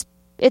it's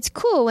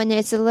cool when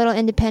it's a little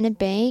independent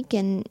bank,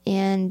 and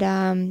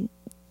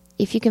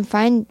if you can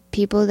find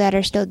people that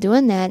are still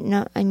doing that,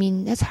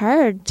 that's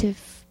hard to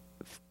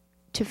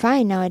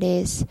find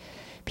nowadays.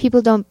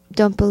 People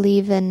don't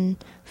believe in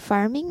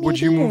farming.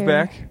 Would you move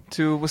back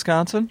to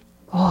Wisconsin?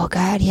 Oh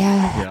God,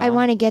 yeah. I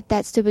want to get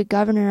that stupid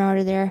governor out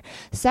of there.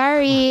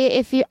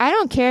 Sorry, I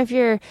don't care if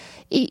you're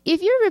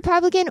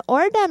Republican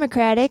or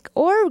Democratic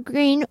or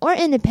Green or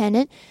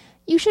Independent.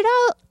 You should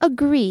all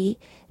agree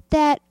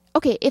that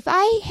if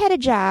I had a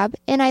job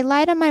and I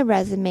lied on my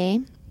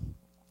resume,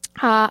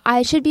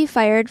 I should be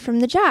fired from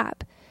the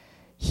job.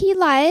 He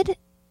lied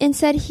and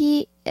said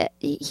he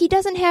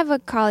doesn't have a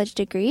college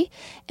degree,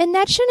 and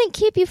that shouldn't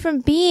keep you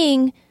from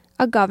being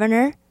a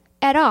governor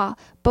at all.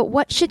 But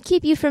what should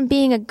keep you from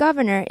being a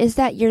governor is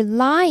that you're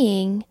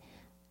lying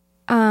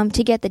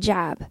to get the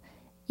job.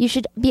 You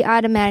should be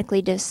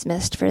automatically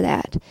dismissed for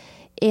that.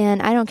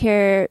 And I don't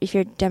care if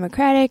you're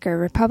Democratic or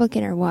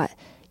Republican or what.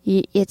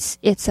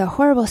 It's a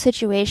horrible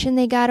situation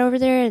they got over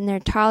there, and they're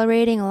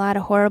tolerating a lot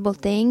of horrible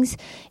things,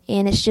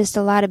 and it's just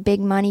a lot of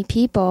big money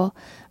people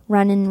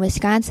running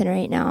Wisconsin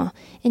right now.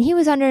 And he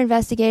was under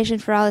investigation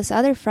for all this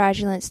other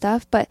fraudulent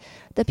stuff, but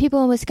the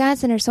people in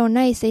Wisconsin are so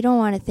nice, they don't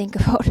want to think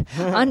about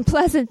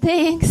unpleasant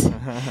things.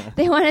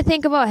 They want to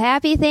think about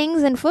happy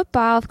things and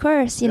football, of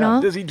course, you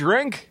know. Does he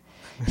drink?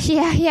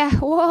 Yeah.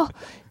 Well,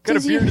 kind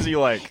of beer does he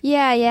like?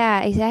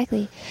 Yeah,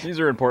 exactly. These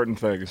are important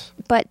things.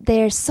 But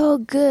they're so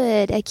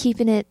good at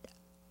keeping it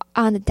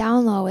on the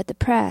down low with the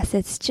press.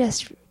 It's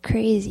just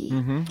crazy.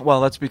 Mm-hmm.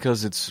 Well, that's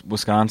because it's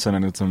Wisconsin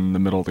and it's in the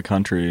middle of the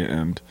country,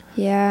 and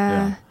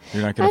yeah.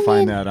 You're not going to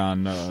find that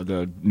on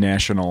the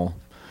national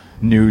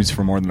news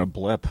for more than a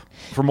blip.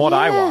 From what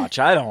I watch,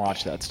 I don't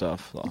watch that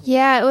stuff. So.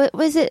 Yeah,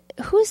 was it?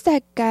 Who's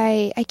that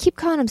guy? I keep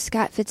calling him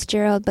Scott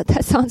Fitzgerald, but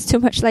that sounds too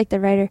much like the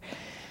writer.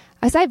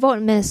 As I vote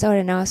in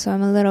Minnesota now, so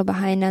I'm a little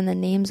behind on the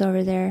names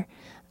over there.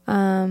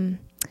 Oh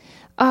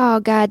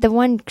God, the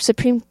one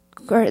Supreme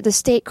Court, the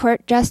state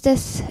court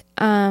justice,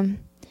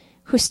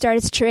 who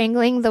started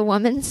strangling the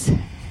woman's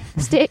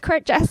state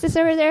court justice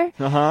over there.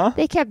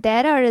 They kept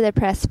that out of the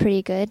press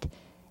pretty good.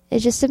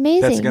 It's just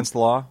amazing. That's against the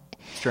law?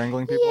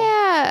 Strangling people?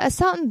 Yeah,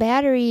 assault and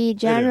battery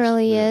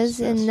generally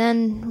is. And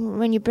then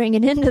when you bring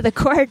it into the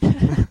court,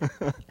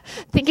 I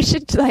think it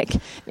should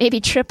maybe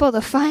triple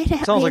the fine.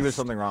 Sounds like there's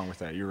something wrong with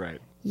that. You're right.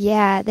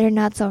 Yeah, they're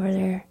nuts over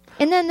there.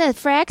 And then the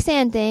frac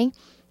sand thing,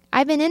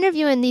 I've been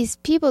interviewing these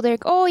people. They're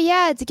like, oh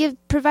yeah,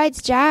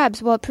 provides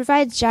jobs. Well, it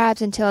provides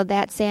jobs until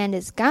that sand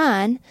is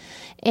gone,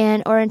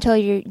 or until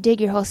you dig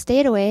your whole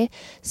state away.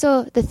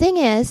 So the thing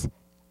is,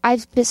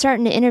 I've been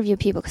starting to interview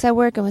people because I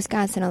work in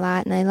Wisconsin a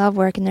lot and I love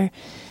working there.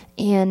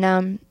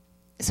 And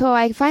so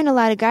I find a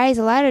lot of guys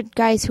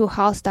who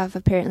haul stuff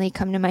apparently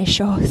come to my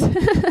shows.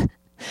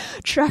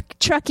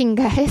 Trucking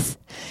guys.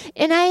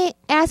 And I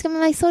ask them, I'm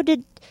like, so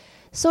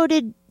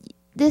did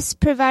this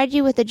provide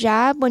you with a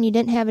job when you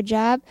didn't have a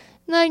job?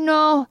 I'm like,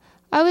 no,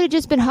 I would have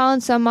just been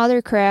hauling some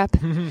other crap.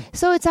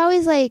 So it's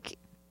always like,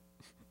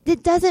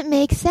 it doesn't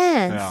make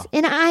sense. Yeah.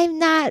 And I'm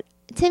not,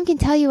 Tim can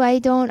tell you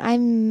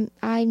I'm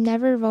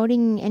never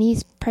voting any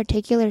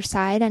particular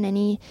side on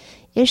any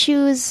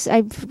issues.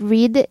 I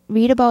read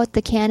about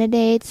the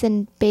candidates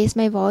and base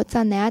my votes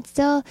on that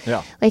still.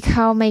 Yeah. Like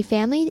how my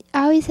family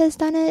always has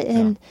done it.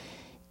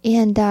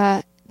 And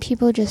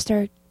people just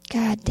are,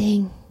 God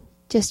dang,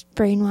 just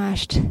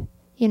brainwashed,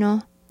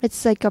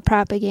 It's like a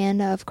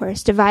propaganda, of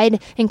course.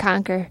 Divide and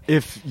conquer.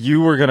 If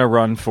you were going to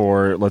run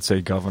for, let's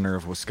say, governor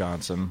of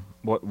Wisconsin,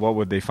 what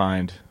would they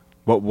find?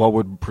 What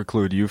would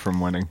preclude you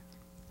from winning?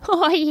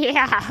 Oh,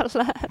 yeah.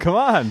 Come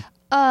on.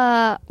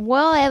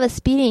 Well, I have a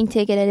speeding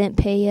ticket I didn't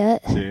pay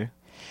yet. See?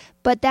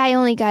 But I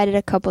only got it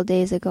a couple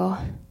days ago.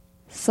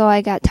 So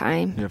I got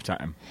time. You have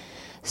time.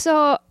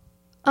 So,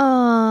 yeah,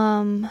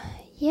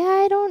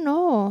 I don't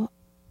know.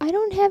 I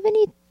don't have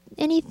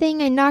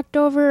anything. I knocked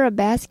over a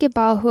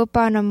basketball hoop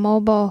on a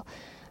mobile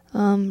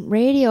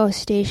radio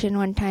station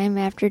one time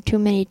after too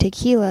many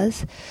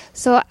tequilas.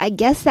 So I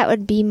guess that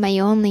would be my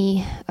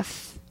only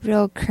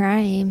real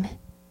crime.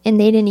 And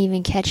they didn't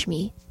even catch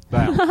me.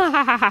 Wow.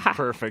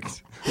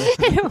 Perfect.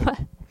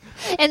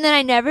 And then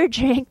I never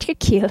drank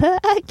tequila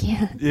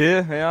again.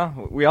 Yeah.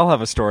 We all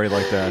have a story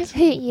like that.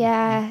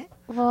 Yeah.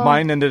 Well,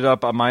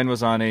 mine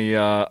was on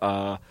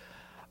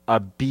a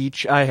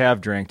beach. I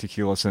have drank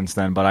tequila since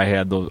then, but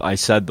I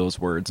said those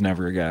words,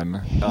 never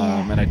again.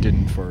 And I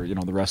didn't for,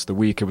 the rest of the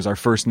week. It was our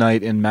first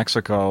night in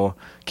Mexico,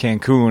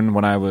 Cancun,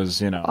 when I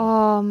was,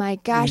 oh my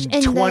gosh.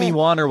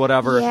 21 or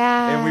whatever.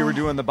 Yeah. And we were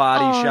doing the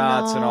body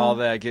shots and all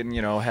that, getting,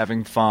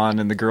 having fun,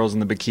 and the girls in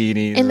the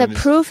bikinis. And the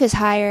proof is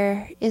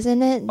higher,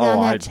 isn't it?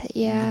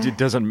 Yeah.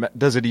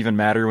 Does it even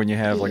matter when you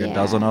have like a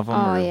dozen of them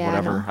or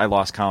whatever? I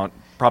lost count.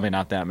 Probably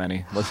not that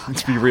many.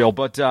 Let's be real.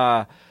 But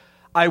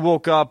I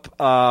woke up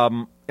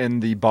in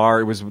the bar.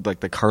 It was like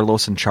the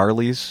Carlos and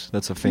Charlie's.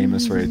 That's a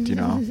famous, right?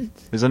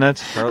 Isn't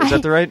it? Is that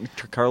the right?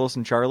 Carlos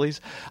and Charlie's.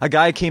 A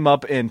guy came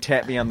up and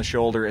tapped me on the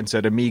shoulder and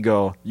said,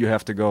 "Amigo, you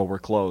have to go. We're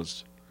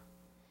closed."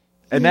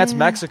 And that's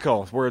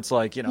Mexico, where it's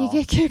like, you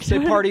get kicked they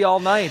party all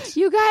night.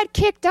 You got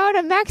kicked out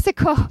of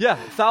Mexico. Yeah,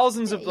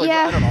 thousands of,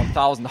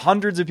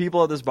 hundreds of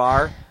people at this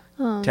bar.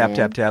 Oh, tap,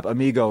 tap, tap.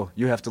 Amigo,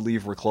 you have to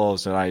leave. We're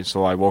closed. And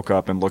so I woke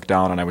up and looked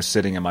down, and I was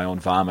sitting in my own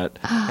vomit.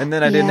 And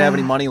then I didn't have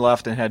any money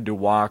left and had to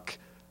walk,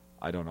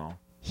 I don't know,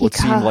 what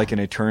seemed like an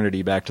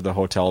eternity back to the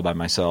hotel by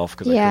myself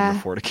because I couldn't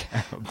afford a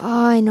cab.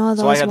 Oh, I know those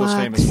So I had walks.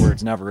 those famous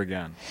words, never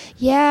again.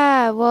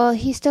 Yeah, well,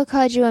 he still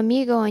called you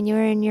amigo and you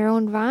were in your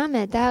own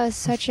vomit. That was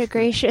such a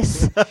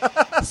gracious,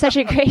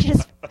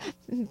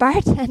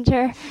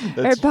 bartender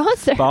or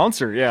bouncer.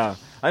 Bouncer, yeah.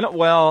 I know.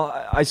 Well,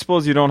 I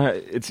suppose you don't have.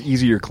 It's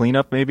easier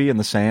cleanup maybe in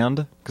the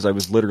sand because I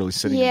was literally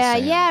sitting. in the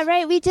sand. Yeah,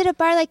 right. We did a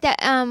bar like that.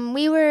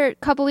 We were a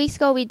couple weeks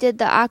ago. We did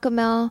the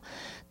Acamel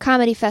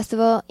Comedy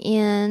Festival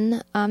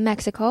in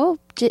Mexico.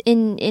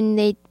 And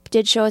they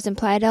did shows in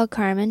Playa del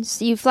Carmen.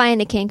 So you fly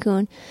into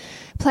Cancun.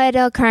 Playa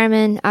del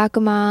Carmen,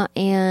 Acamel,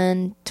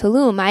 and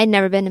Tulum. I had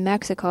never been to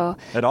Mexico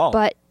at all,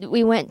 but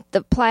we went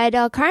the Playa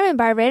del Carmen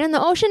bar right on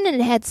the ocean, and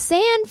it had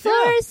sand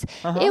floors.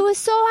 Yeah. It was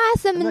so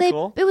awesome. Isn't that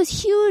cool? It was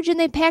huge, and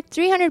they packed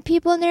 300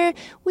 people in there.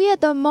 We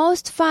had the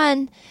most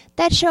fun.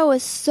 That show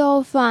was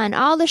so fun.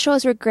 All the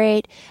shows were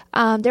great.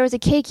 There was a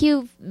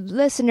KQ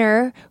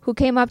listener who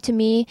came up to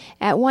me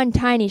at one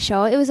tiny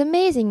show. It was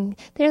amazing.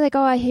 They're like,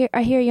 "Oh, I hear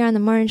you're on the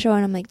morning show,"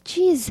 and I'm like,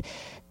 "Geez."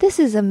 this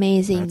is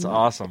amazing. That's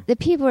awesome. The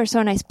people are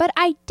so nice. But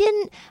I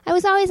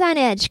was always on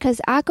edge because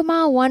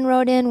Acoma, one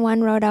road in,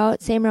 one road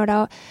out, same road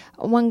out.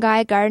 One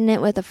guy guarding it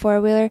with a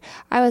 4-wheeler.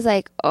 I was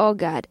like, oh,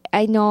 God,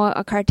 I know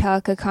a cartel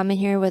could come in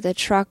here with a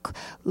truck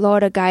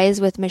load of guys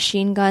with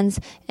machine guns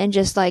and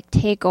just, like,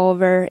 take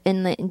over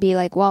and be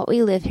like, well,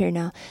 we live here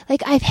now.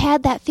 Like, I've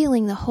had that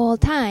feeling the whole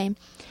time.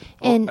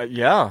 And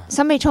yeah.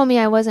 Somebody told me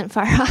I wasn't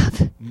far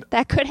off.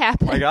 That could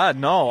happen. My God,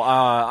 no.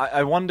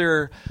 I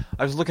wonder.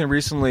 I was looking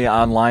recently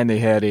online. They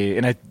had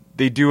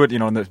they do it,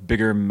 in the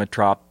bigger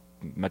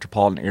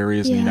metropolitan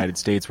areas in the United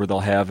States, where they'll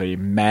have a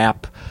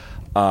map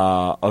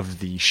of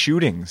the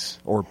shootings,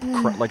 or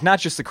like not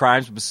just the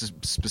crimes, but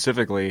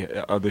specifically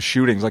the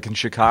shootings. Like in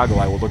Chicago,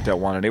 I looked at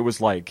one, and it was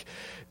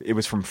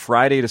from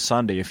Friday to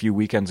Sunday a few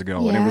weekends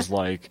ago, and it was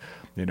like,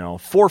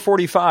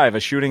 4:45 a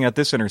shooting at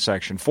this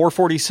intersection,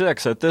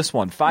 4:46 at this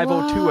one,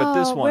 5:02 at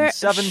this one,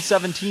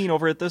 7:17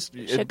 over at this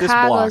block.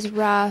 Chicago's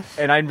rough.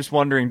 And I'm just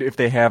wondering if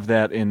they have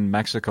that in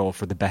Mexico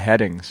for the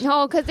beheadings.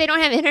 No, because they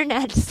don't have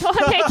internet, so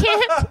they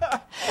can't.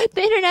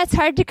 The internet's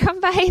hard to come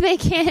by. They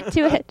can't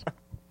do it.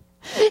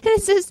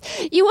 It's just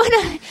you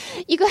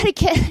gotta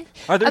get.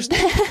 Are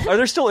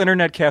there still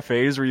internet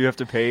cafes where you have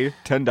to pay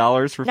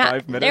 $10 for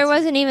 5 minutes? There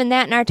wasn't even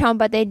that in our town,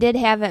 but they did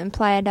have it in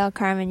Playa del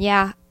Carmen.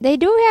 Yeah, they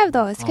do have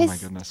those. Oh my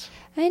goodness!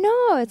 I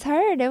know it's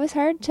hard. It was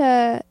hard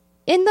to.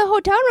 In the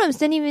hotel rooms,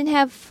 didn't even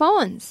have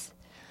phones,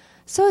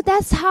 so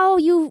that's how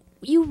you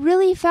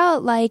really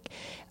felt like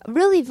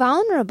really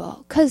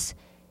vulnerable. Because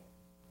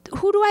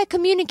who do I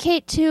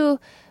communicate to?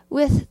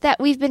 With that,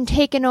 we've been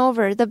taken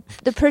over. The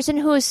person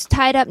who was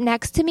tied up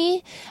next to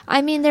me.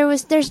 I mean, there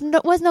was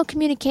no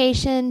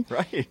communication.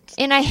 Right.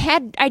 And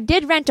I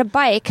did rent a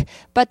bike,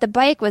 but the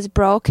bike was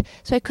broke,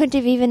 so I couldn't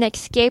have even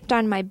escaped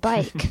on my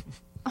bike.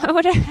 I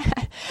would have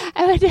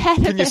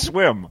had. Can you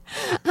swim?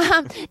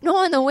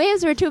 No, and the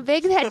waves were too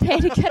big that day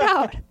to get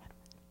out.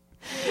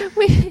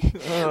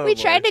 We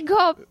tried to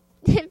go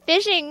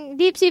fishing,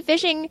 deep sea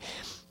fishing,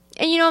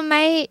 and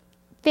my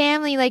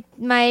family, like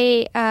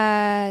my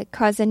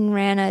cousin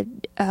ran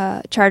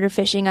a charter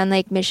fishing on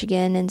Lake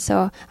Michigan, and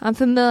so I'm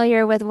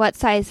familiar with what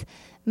size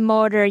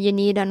motor you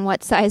need on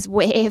what size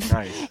wave.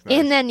 Nice.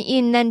 And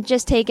then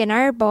just taking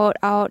our boat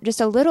out, just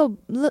a little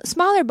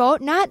smaller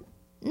boat, not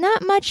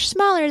much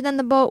smaller than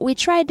the boat we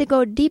tried to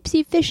go deep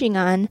sea fishing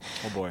on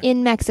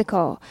in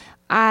Mexico.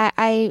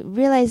 I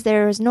realized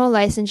there was no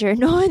licensure,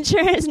 no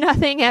insurance,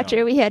 nothing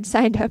after we had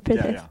signed up for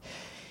this.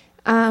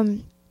 Yeah.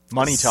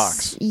 Money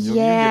talks. You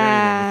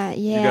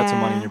got some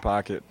money in your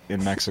pocket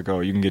in Mexico.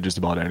 You can get just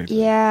about anything.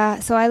 Yeah.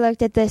 So I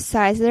looked at the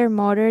size of their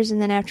motors,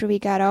 and then after we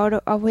got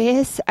out a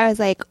ways, I was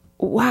like,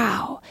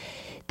 wow,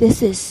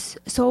 this is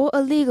so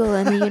illegal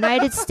in the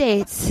United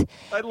States.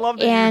 I love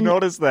that you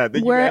noticed that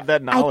you have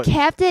that knowledge. I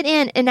kept it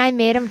in, and I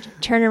made them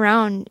turn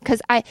around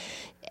because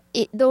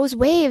those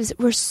waves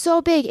were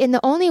so big, and the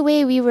only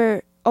way we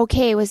were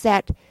okay was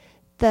that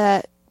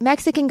the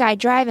Mexican guy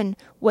driving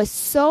was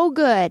so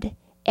good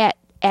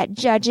at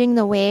judging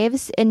the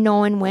waves and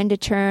knowing when to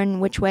turn,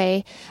 which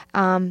way.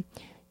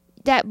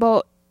 That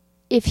boat,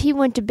 if he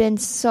wouldn't have been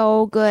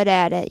so good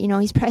at it,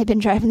 he's probably been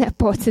driving that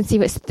boat since he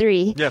was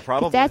 3. Yeah,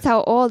 probably. That's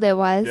how old it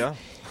was. Yeah.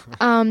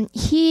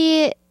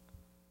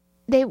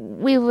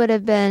 We would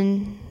have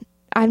been.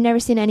 I've never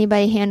seen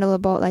anybody handle a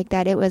boat like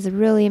that. It was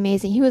really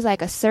amazing. He was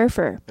like a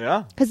surfer.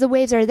 Yeah. Because the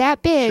waves are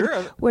that big,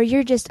 Sure. where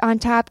you're just on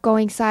top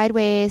going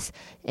sideways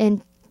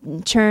and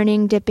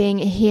churning, dipping.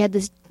 He had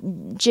this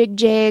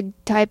jig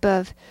type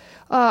of,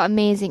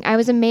 amazing. I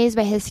was amazed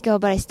by his skill,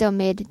 but I still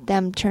made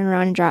them turn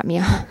around and drop me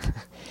off.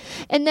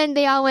 And then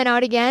they all went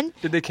out again.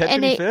 Did they catch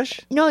any fish?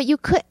 No, you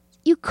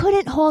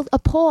couldn't hold a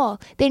pole.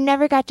 They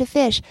never got to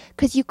fish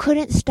because you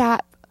couldn't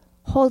stop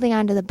holding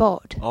onto the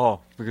boat.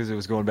 Oh, because it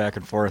was going back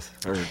and forth.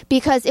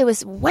 Because it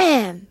was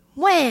wham,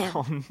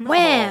 wham,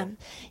 wham.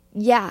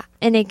 Yeah,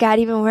 and it got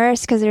even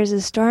worse because there's a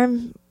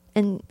storm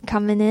and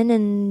coming in,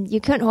 and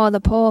you couldn't hold the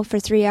pole for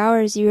 3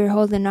 hours. You were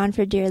holding on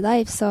for dear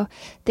life, so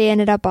they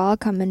ended up all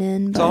coming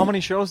in. So how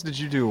many shows did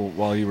you do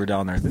while you were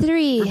down there?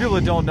 3. For people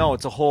that don't know,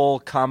 it's a whole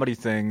comedy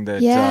thing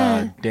that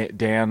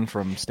Dan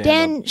from Stand Up.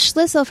 Dan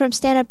Schlissel from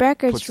Stand Up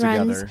Records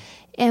runs. Together.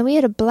 And we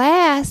had a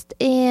blast,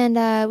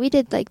 and we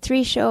did like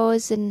 3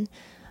 shows, and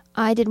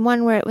I did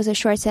one where it was a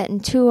short set,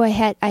 and 2 I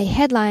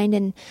headlined,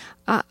 and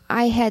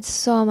I had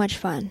so much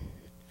fun.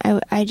 I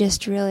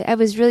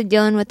was really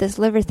dealing with this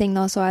liver thing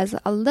though, so I was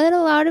a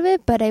little out of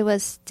it, but I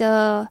was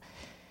still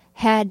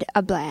had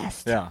a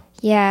blast. Yeah.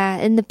 Yeah,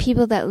 and the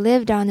people that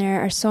live down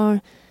there are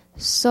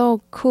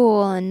so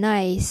cool and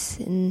nice,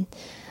 and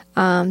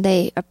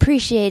they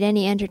appreciate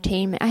any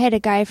entertainment. I had a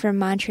guy from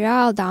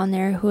Montreal down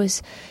there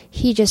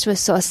he just was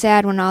so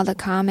sad when all the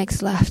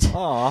comics left.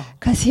 Aww.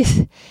 Because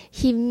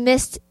he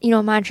missed,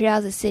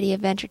 Montreal's a city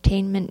of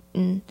entertainment,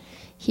 and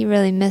he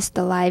really missed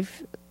the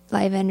live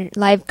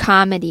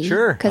comedy.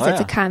 Sure. Because it's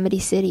a comedy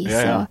city.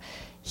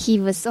 He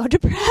was so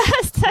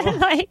depressed. I'm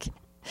like,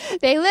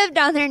 they live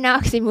down there now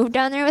because he moved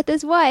down there with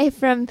his wife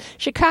from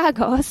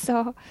Chicago.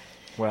 So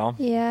Well,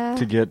 Yeah.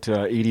 to get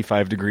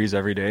 85 degrees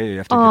every day, you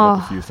have to give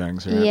up a few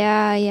things, right?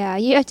 Yeah.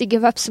 You have to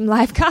give up some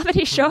live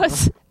comedy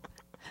shows.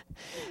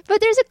 But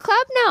there's a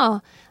club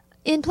now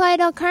in Playa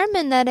del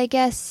Carmen that I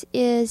guess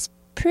is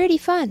pretty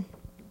fun.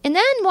 And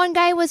then one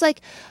guy was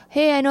like,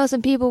 hey, I know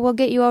some people, we'll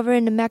get you over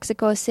into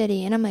Mexico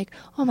City. And I'm like,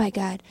 oh my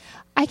God,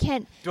 I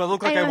can't. Do I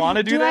look like I want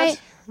to do that?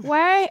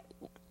 Why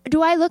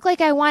do I look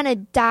like I want to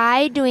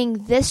die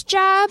doing this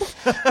job?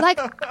 Like,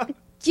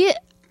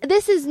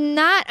 this is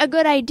not a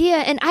good idea.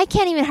 And I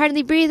can't even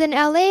hardly breathe in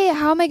LA.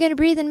 How am I going to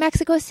breathe in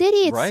Mexico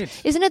City? Right.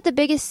 Isn't it the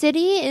biggest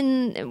city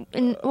in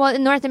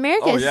North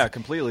America? Oh, yeah,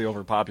 completely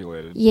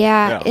overpopulated.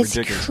 Yeah, it's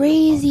ridiculously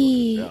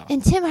crazy. overpopulated, yeah.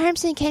 And Tim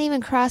Harmson can't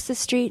even cross the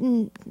street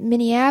in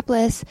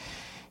Minneapolis.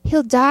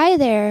 He'll die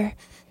there.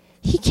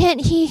 He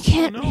can't.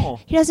 Oh, no.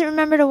 He doesn't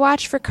remember to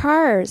watch for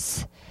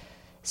cars.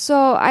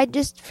 So I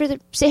just, for the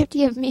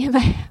safety of me and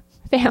my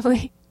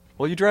family.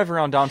 Well, you drive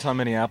around downtown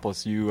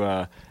Minneapolis,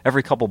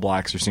 every couple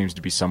blocks there seems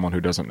to be someone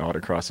who doesn't know how to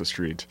cross the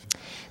street.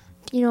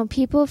 You know,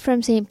 people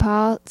from St.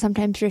 Paul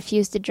sometimes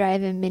refuse to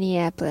drive in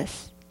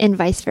Minneapolis and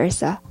vice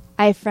versa.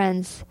 I have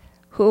friends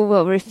who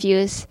will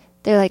refuse.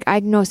 They're like, I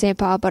know St.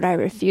 Paul, but I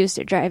refuse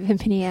to drive in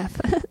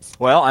Minneapolis.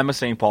 Well, I'm a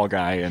St. Paul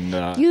guy,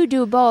 and you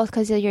do both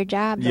because of your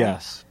job, though.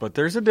 yes, but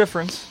there's a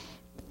difference.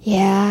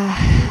 Yeah.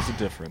 There's a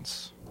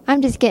difference.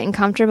 I'm just getting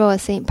comfortable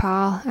with St.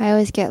 Paul. I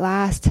always get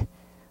lost.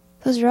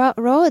 Those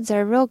roads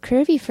are real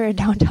curvy for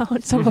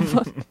downtown, some of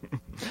them.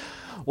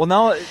 Well,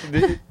 now,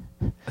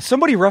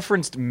 somebody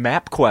referenced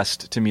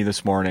MapQuest to me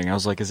this morning. I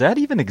was like, does that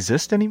even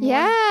exist anymore?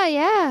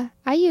 Yeah.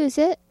 I use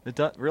it. It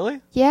does, really?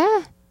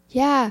 Yeah.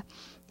 Yeah,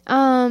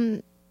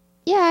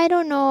 I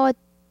don't know what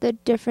the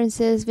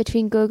difference is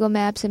between Google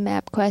Maps and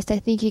MapQuest. I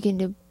think you can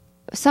do...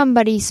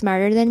 Somebody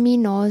smarter than me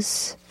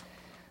knows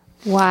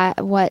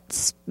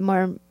what's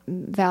more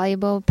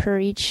valuable per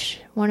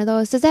each one of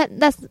those.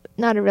 That's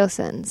not a real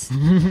sentence.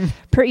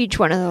 Per each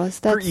one of those.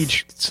 For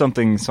each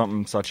something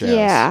such as.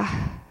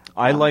 Yeah.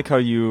 I like how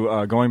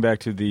you, going back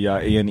to the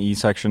A&E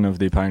section of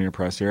the Pioneer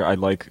Press here, I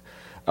like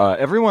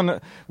everyone,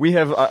 we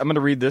have, I'm going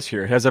to read this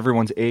here. It has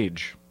everyone's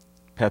age.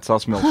 Pat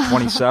Sussmilk,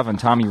 27.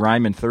 Tommy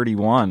Ryman,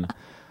 31.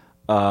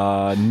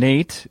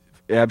 Nate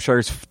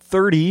Abshire's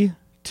 30.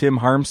 Tim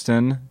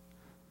Harmston,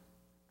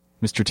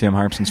 Mr. Tim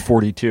Harmston's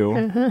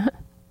 42.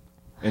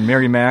 And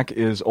Mary Mack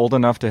is old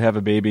enough to have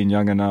a baby and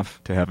young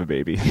enough to have a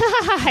baby.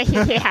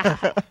 Yeah.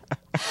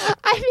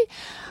 I mean,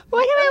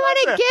 why do I want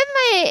to give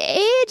my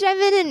age? I'm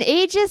in an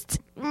ageist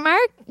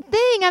mark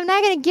thing. I'm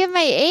not going to give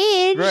my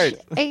age.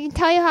 Right. I can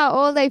tell you how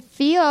old I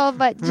feel,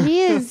 but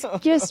geez,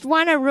 just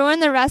want to ruin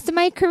the rest of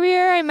my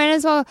career. I might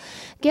as well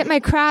get my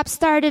crop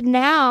started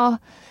now.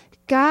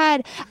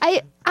 God,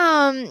 I'm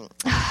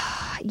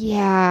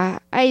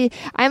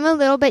a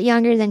little bit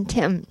younger than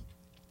Tim.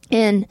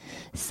 And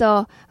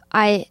so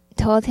I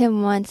told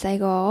him once, I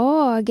go,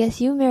 oh, I guess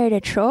you married a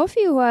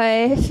trophy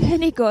wife.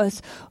 And he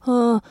goes,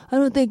 I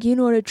don't think you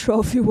know what a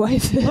trophy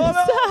wife is. Oh,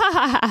 no.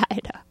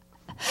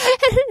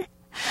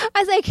 I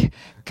was like,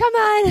 come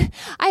on.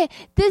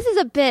 This is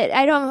a bit.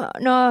 I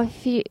don't know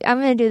if I'm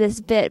going to do this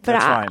bit,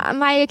 but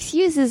my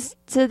excuses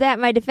to that,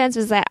 my defense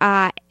was that,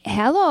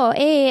 hello,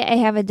 I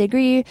have a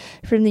degree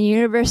from the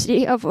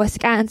University of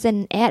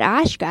Wisconsin at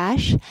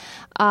Oshkosh,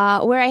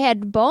 where I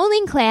had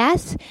bowling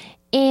class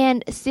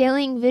and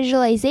sailing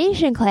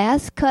visualization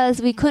class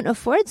because we couldn't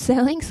afford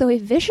sailing, so we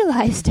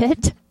visualized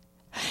it.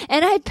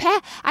 And I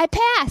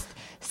passed.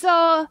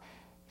 So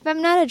if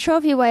I'm not a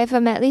trophy wife,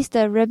 I'm at least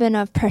a ribbon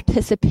of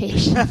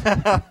participation.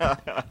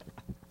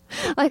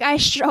 Like, I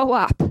show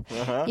up.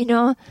 Uh-huh. You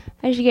know?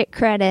 I should get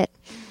credit.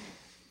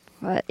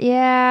 But,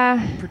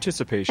 yeah.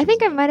 Participation. I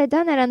think I might have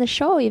done that on the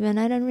show, even.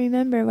 I don't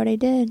remember what I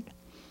did.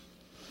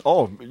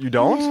 Oh, you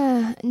don't?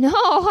 Yeah. No,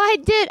 I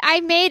did.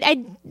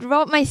 I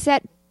wrote my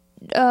set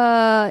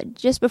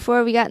just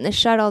before we got in the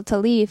shuttle to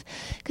leave,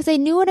 because I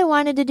knew what I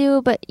wanted to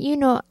do, but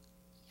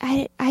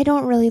I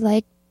don't really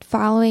like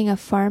following a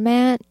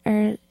format,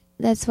 or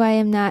that's why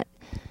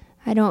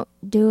I don't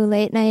do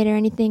late night or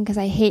anything, because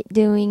I hate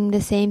doing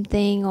the same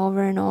thing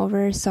over and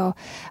over. So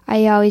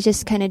I always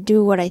just kind of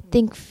do what I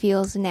think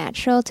feels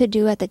natural to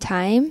do at the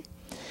time.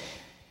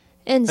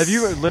 And have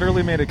you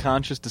literally made a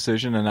conscious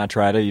decision and not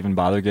try to even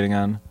bother getting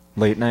on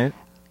late night?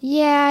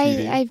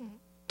 Yeah, I've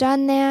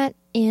done that.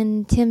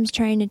 And Tim's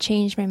trying to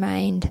change my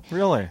mind.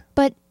 Really?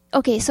 But,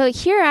 okay, so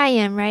here I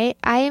am, right?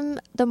 I am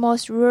the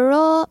most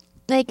rural,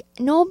 like,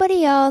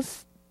 nobody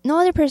else, no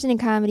other person in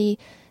comedy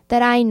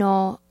that I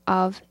know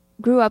of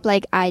grew up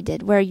like I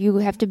did, where you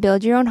have to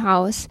build your own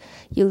house,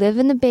 you live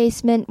in the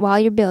basement while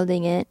you're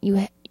building it,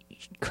 you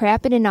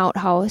crap in an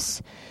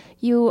outhouse,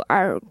 you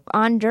are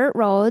on dirt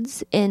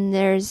roads, and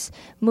there's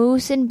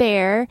moose and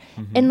bear,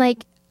 and,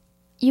 like,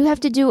 you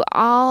have to do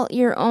all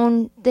your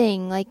own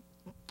thing, like,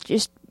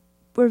 just...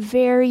 We're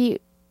very,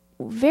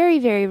 very,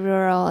 very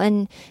rural,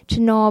 and to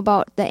know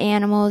about the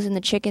animals and the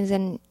chickens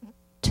and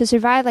to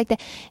survive like that.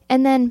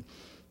 And then,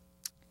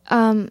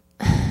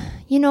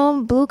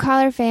 blue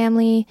collar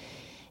family,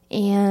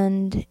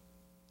 and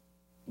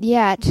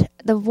yet.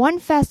 The one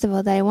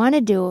festival that I want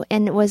to do,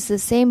 and it was the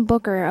same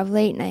booker of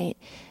Late Night,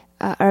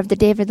 or of the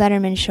David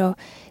Letterman show.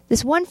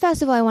 This one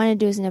festival I want to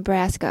do is in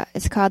Nebraska.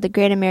 It's called the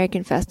Great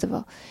American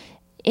Festival.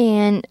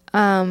 And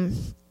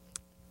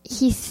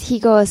he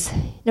goes,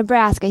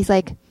 Nebraska. He's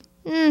like,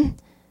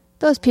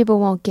 those people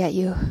won't get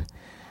you.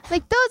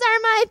 Like, those are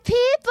my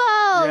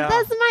people. Yeah.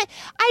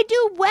 I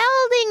do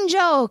welding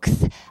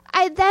jokes.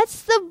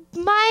 That's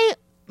my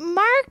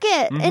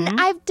market. Mm-hmm. And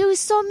I've done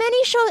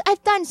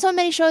so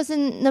many shows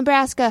in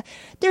Nebraska.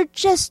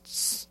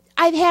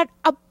 I've had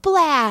a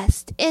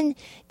blast. And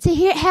to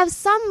have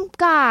some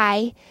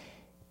guy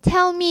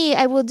tell me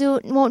I won't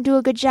do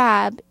a good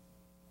job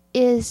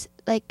is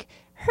like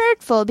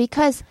hurtful,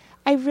 because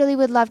I really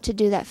would love to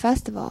do that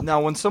festival.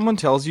 Now, when someone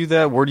tells you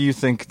that, where do you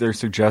think they're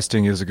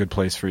suggesting is a good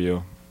place for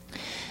you?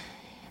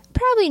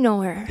 Probably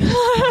nowhere.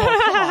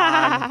 Oh,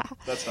 come on.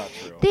 That's not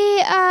true.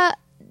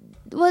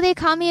 They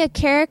call me a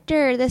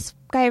character. This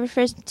guy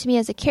refers to me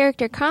as a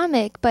character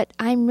comic, but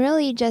I'm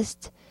really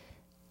just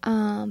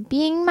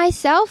being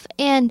myself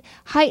and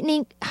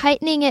heightening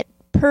it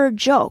per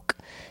joke.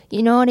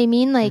 You know what I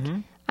mean? Like,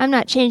 I'm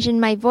not changing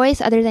my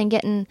voice other than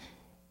getting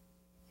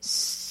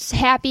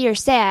happy or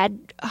sad,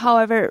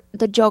 however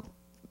the joke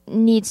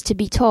needs to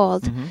be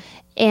told.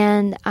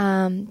 And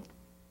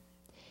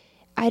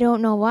I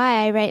don't know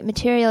why I write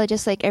material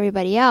just like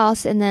everybody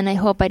else, and then I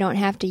hope I don't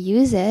have to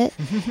use it.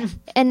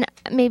 And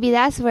maybe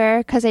that's where,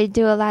 because I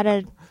do a lot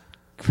of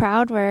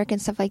crowd work and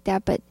stuff like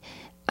that, but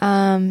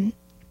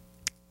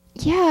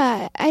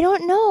yeah, I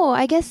don't know.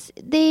 I guess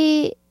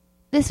this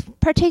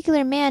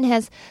particular man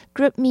has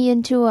grouped me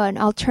into an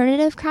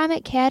alternative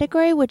comic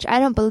category, which I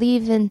don't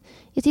believe in.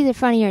 It's either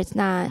funny or it's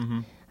not.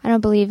 I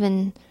don't believe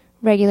in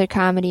regular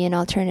comedy and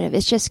alternative.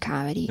 It's just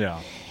comedy. Yeah.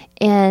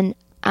 And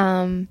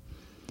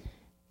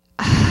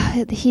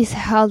he's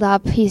held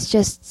up. He's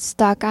just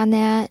stuck on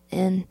that.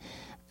 And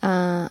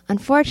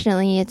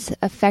unfortunately, it's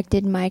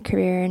affected my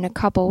career in a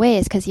couple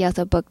ways, because he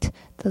also booked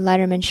the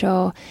Letterman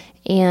show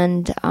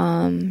and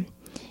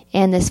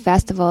this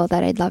festival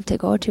that I'd love to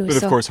go to.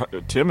 But of course,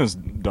 Tim has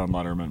done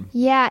Letterman.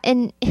 Yeah,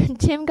 and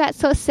Tim got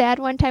so sad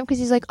one time because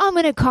he's like, I'm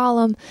going to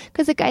call him,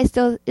 because the guy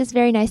still is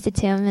very nice to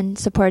Tim and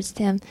supports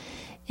Tim.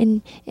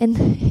 And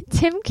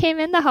Tim came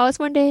in the house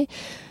one day.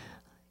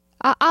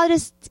 I'll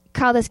just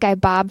call this guy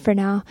Bob for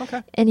now.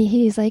 Okay. And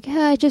he's like,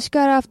 I just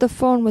got off the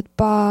phone with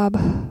Bob.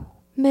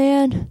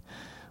 Man,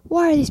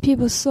 why are these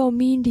people so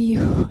mean to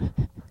you?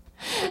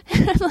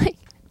 And I'm like,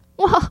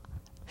 well,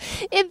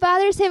 it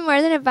bothers him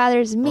more than it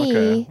bothers me.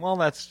 Okay. Well,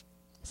 that's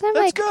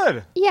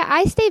good. Yeah,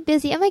 I stay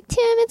busy. I'm like, Tim,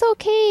 it's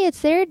okay.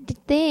 It's their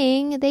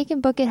thing. They can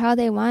book it how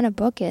they want to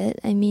book it.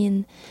 I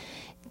mean,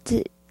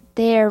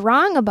 they're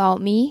wrong about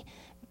me,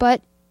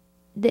 but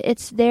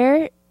it's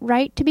their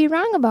right to be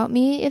wrong about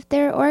me if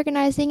they're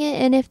organizing it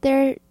and if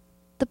they're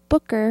the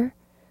booker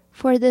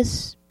for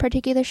this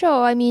particular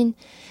show. I mean,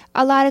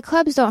 a lot of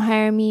clubs don't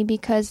hire me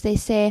because they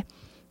say,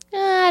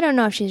 I don't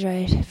know if she's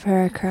right for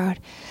our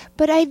crowd.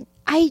 But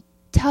I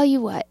tell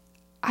you what,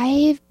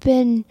 I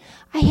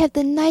have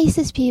the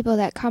nicest people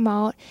that come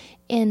out,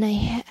 and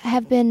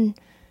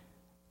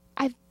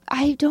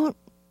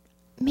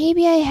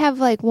maybe I have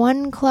like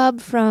one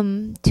club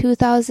from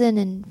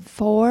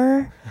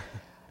 2004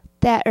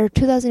 or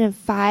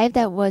 2005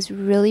 that was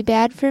really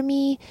bad for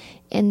me,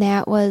 and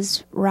that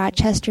was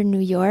Rochester, New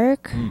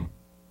York.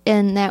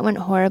 And that went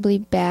horribly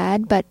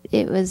bad, but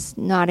it was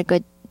not a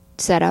good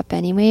setup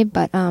anyway.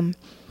 But I've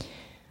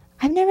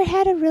never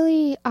had a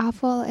really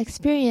awful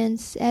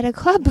experience at a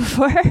club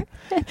before. And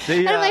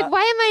I'm like,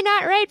 why am I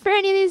not right for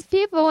any of these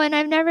people? And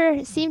I've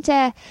never seemed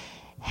to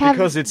have...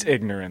 Because it's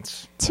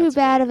ignorance. Too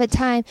bad of a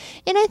time.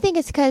 And I think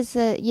it's because,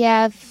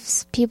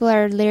 people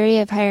are leery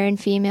of hiring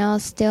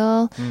females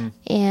still.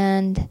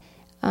 And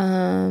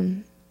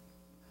I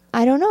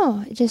don't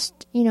know.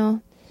 Just,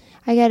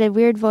 I got a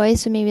weird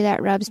voice, so maybe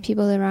that rubs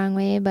people the wrong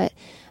way. But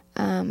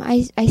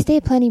I stay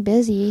plenty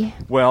busy.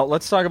 Well,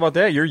 let's talk about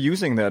that. You're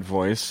using that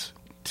voice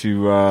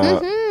to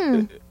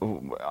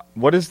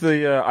what is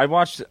the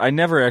I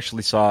never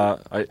actually saw.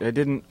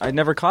 I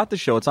never caught the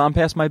show. It's on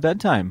past my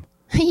bedtime.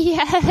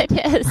 Yeah, it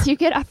is. You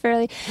get up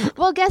early.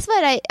 Well, guess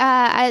what?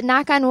 I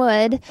knock on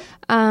wood.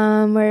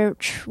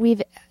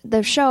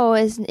 The show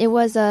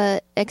was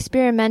a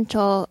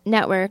experimental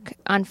network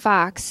on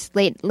Fox,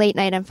 late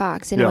night on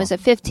Fox, and It was a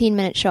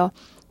 15-minute show.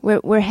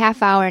 We're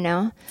half hour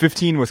now.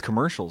 15 with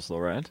commercials, though,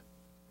 right?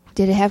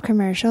 Did it have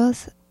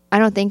commercials? I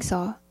don't think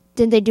so.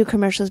 Didn't they do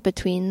commercials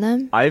between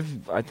them? I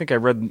think I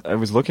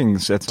was looking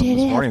at something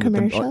this morning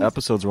that the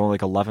episodes were only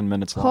like 11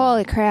 minutes long.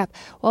 Weholy crap.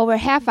 Well, we're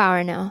half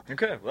hour now.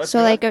 Okay. Well,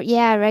 so good.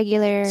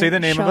 Regular Say the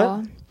name show.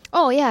 of it.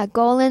 Oh, yeah.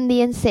 Golan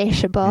the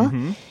Insatiable.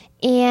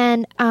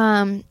 And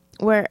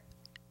we're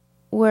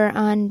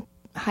on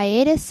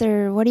hiatus,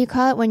 or what do you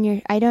call it when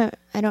you're I don't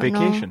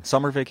vacation. know.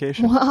 Summer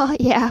vacation. Well,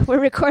 yeah, we're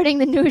recording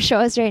the new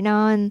shows right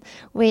now, and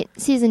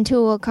season 2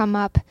 will come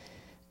up,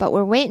 but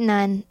we're waiting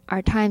on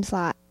our time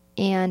slot,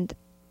 and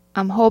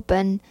I'm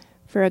hoping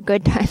for a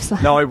good time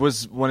slot. No, it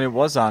was when it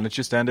was on. It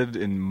just ended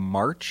in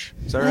March.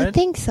 Is that right? I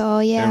think so.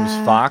 Yeah. And it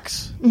was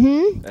Fox.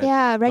 Mm-hmm.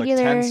 Yeah,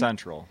 regular. Like 10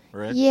 Central,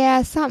 right?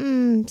 Yeah,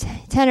 something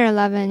 10 or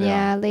 11.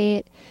 Yeah,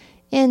 late.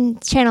 In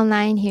Channel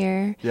 9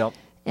 here. Yep.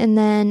 And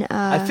then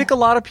I think a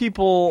lot of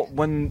people,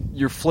 when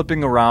you're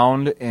flipping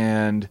around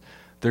and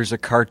there's a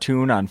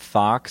cartoon on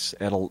Fox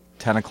at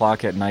 10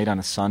 o'clock at night on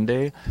a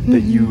Sunday,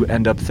 that you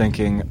end up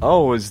thinking,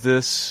 oh, is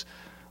this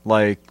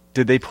like,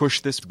 did they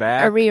push this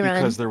back a rerun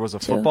because there was a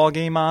football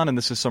game on and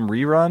this is some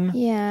rerun?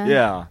 Yeah.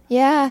 Yeah.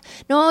 Yeah.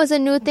 No, it was a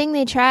new thing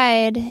they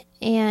tried.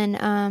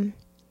 And,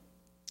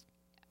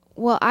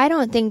 well, I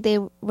don't think they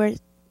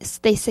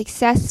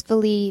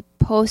successfully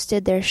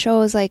posted their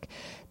shows. Like,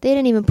 they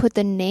didn't even put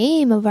the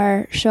name of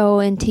our show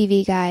in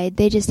TV Guide.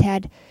 They just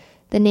had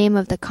the name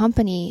of the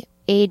company,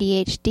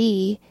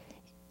 ADHD,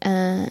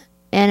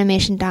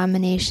 Animation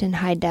Domination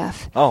High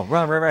Def. Oh,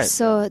 right.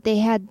 So they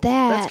had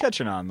that. That's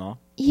catching on, though.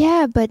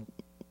 Yeah, but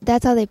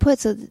that's all they put.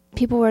 So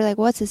people were like,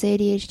 what's this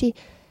ADHD?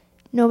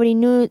 Nobody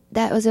knew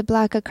that was a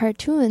block of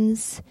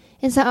cartoons.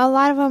 And so a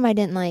lot of them I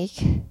didn't like,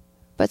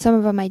 but some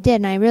of them I did.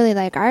 And I really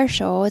like our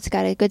show. It's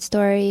got a good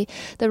story.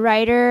 The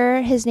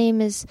writer, his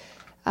name is,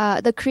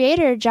 the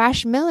creator,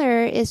 Josh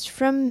Miller, is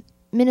from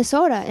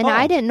Minnesota. And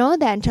I didn't know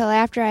that until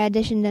after I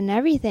auditioned and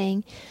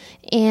everything.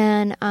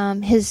 And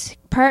his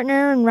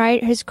partner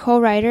and his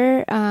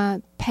co-writer,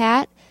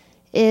 Pat,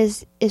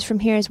 is from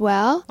here as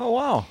well. Oh,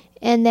 wow.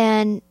 And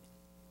then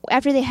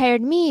after they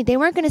hired me, they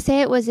weren't going to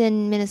say it was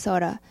in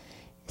Minnesota,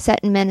 set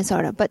in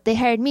Minnesota, but they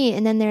hired me.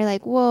 And then they're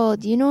like, whoa,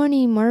 do you know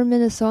any more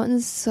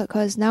Minnesotans?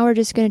 Because now we're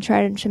just going to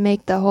try to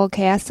make the whole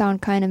cast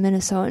sound kind of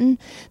Minnesotan.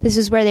 This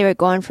is where they were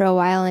going for a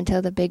while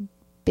until the big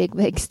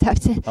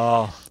stepped in.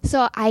 Oh.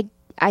 So I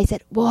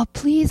said, well,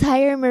 please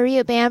hire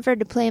Maria Bamford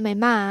to play my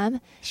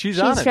mom. She's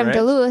on it, from right?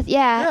 Duluth.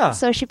 Yeah.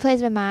 So she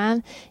plays my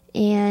mom.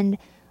 And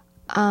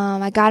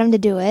I got him to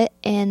do it.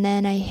 And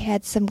then I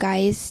had some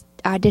guys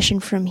audition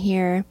from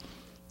here.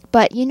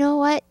 But you know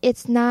what?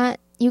 It's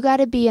not, you got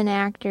to be an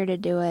actor to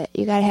do it.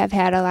 You got to have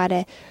had a lot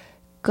of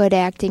good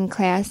acting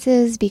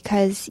classes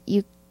because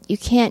you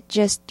can't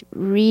just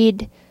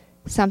read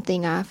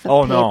something off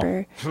of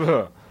paper.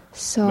 No.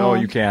 So no,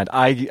 you can't.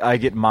 I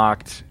get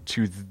mocked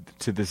to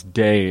this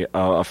day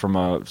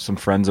from some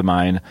friends of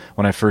mine.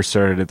 When I first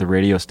started at the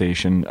radio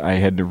station, I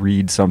had to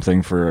read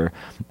something for...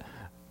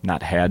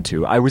 Not had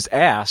to. I was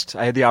asked.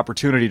 I had the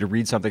opportunity to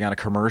read something on a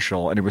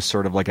commercial, and it was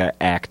sort of like an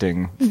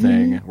acting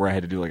thing where I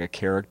had to do like a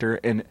character.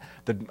 And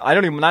not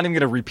even going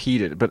to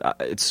repeat it, but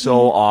it's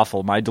so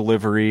awful. My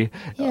delivery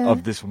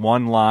of this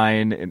one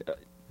line, and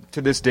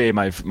to this day,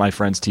 my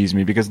friends tease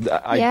me because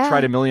I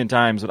tried a million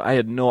times, but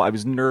I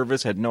was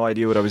nervous, had no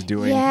idea what I was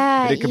doing.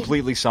 Yeah, and it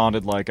completely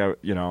sounded like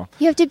You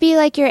have to be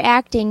like you're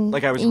acting.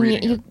 Like I was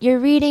reading it. You're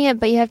reading it,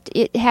 but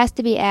it has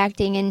to be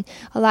acting, and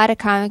a lot of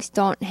comics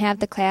don't have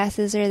the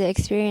classes or the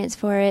experience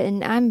for it.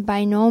 And I'm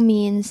by no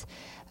means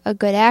a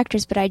good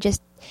actress, but I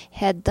just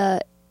had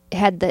the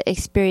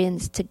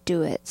experience to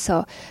do it.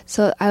 So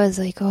I was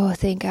like, oh,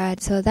 thank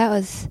God. So that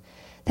was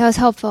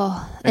helpful.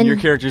 And your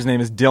character's name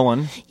is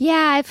Dylan.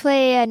 Yeah, I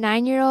play a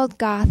 9-year-old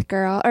goth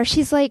girl, or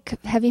she's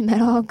like heavy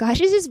metal. Gosh,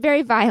 she's just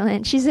very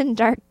violent. She's in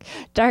dark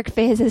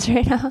phases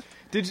right now.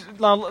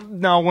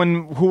 Now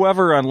when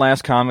whoever on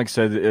Last Comic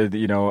said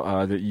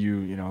that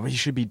you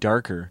should be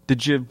darker,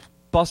 did you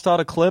bust out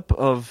a clip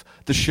of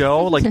the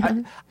show? Like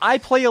I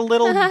play a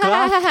little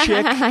goth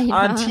chick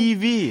on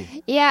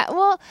TV. Yeah,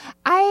 well,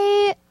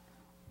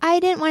 I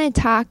didn't want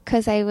to talk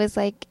because I was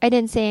like, I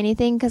didn't say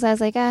anything because I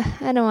was like, I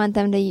don't want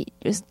them to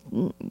just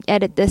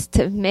edit this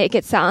to make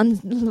it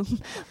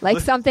sound like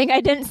something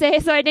I didn't say.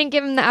 So I didn't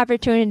give them the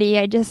opportunity.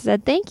 I just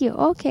said, thank you.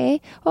 Okay.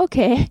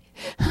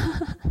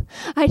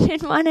 I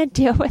didn't want to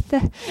deal with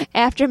the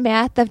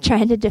aftermath of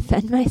trying to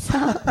defend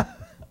myself.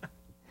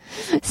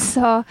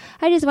 So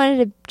I just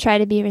wanted to try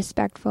to be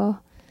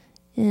respectful.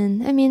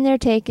 And I mean, they're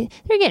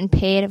getting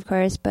paid, of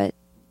course, but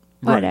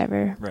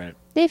whatever. Right.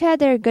 They've had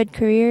their good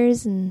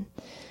careers, and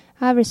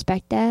I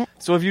respect that.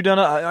 So have you done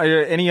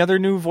any other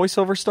new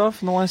voiceover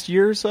stuff in the last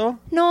year or so?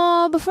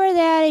 No, before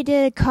that I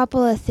did a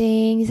couple of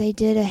things. I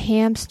did a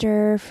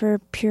hamster for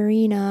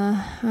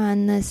Purina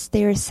on this.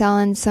 They were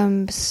selling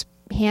some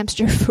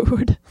hamster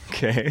food.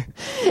 Okay.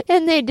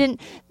 And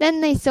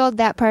then they sold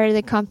that part of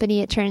the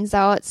company, it turns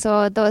out.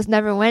 So those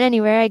never went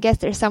anywhere. I guess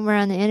they're somewhere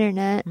on the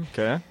internet.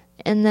 Okay.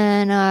 And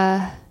then,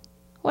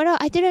 what else?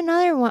 I did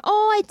another one.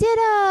 Oh, I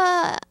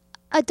did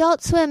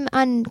Adult Swim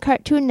on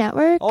Cartoon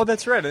Network. Oh,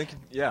 that's right. I think,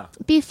 yeah.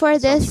 Before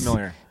Sounds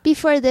familiar.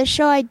 Before this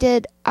show, I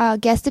did a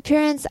guest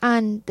appearance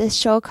on this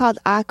show called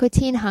Aqua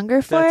Teen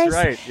Hunger Force. That's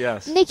right,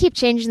 yes. And they keep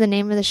changing the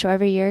name of the show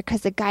every year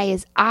because the guy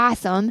is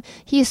awesome.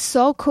 He's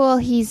so cool.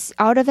 He's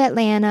out of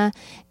Atlanta,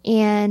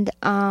 and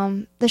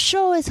the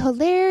show is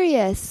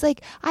hilarious.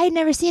 Like, I had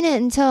never seen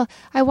it until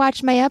I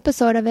watched my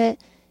episode of it,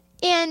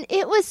 and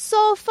it was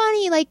so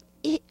funny. Like,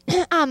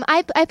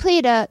 I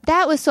played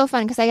that was so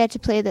fun because I got to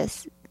play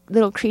this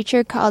little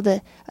creature called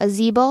a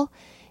Zeeble,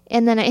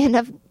 and then I end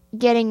up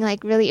getting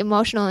like really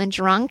emotional and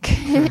drunk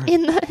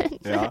in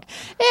the Yeah.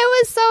 It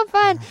was so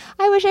fun.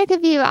 I wish I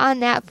could be on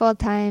that full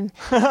time.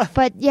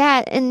 But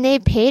yeah, and they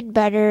paid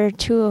better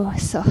too.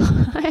 So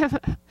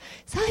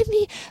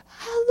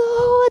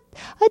hello,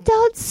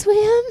 Adult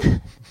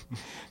Swim.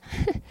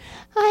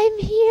 I'm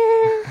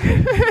here.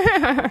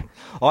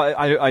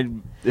 I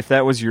if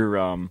that was your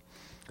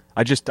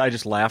I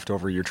just laughed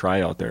over your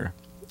tryout there.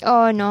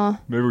 Oh no.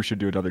 Maybe we should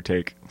do another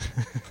take.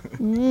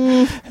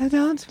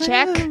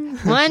 Check.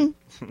 One.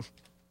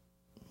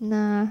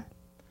 Nah.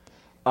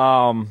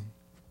 Well,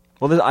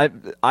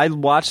 I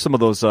watched some of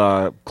those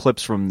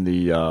clips from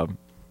the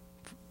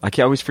I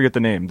can't always forget the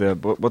name.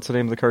 What's the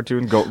name of the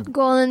cartoon?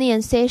 Golan the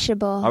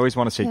Insatiable. I always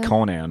want to say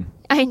Conan.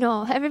 I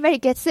know. Everybody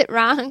gets it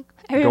wrong.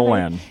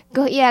 Golan.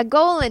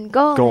 Golan.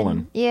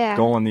 Golan. Yeah.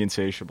 Golan the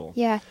Insatiable.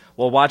 Yeah.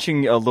 Well,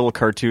 watching a little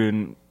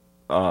cartoon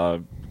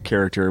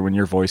character when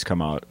your voice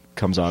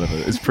comes out of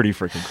it is pretty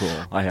freaking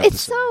cool. I have to say.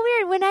 It's so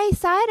weird. When I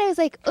saw it, I was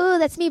like, "Oh,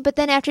 that's me." But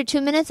then after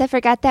 2 minutes, I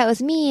forgot that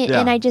was me,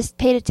 and I just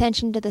paid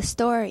attention to the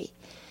story,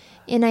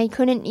 and I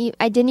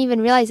didn't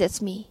even realize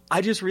it's me. I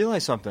just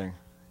realized something.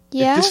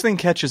 Yeah. If this thing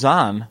catches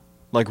on,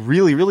 like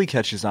really, really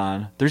catches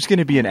on, there's going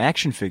to be an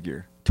action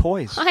figure.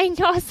 Toys. I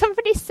know,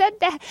 somebody said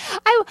that.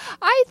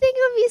 I think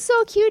it would be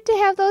so cute to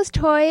have those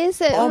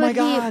toys. Oh my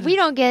God. We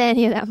don't get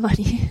any of that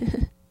money.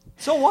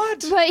 So what?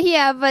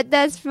 But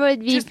that would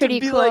be just pretty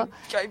to be cool. Like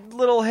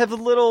little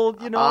little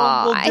little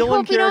I Dylan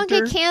hope we don't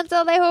character. get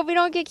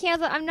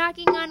canceled. I'm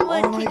knocking on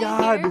wood. Oh my Can you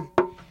God. hear?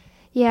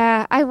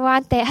 Yeah, I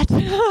want that.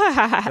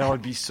 That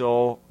would be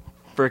so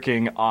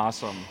freaking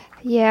awesome.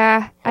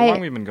 Yeah. How long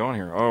have we been going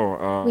here?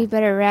 We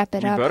better wrap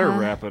it up. We better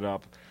wrap it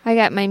up. I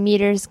got my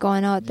meters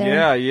going out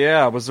there.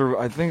 Yeah. Was there?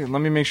 I think.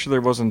 Let me make sure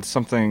there wasn't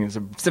something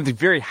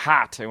very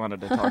hot I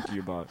wanted to talk to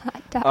you about.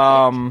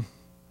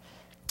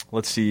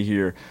 Let's see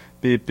here.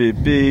 Beep beep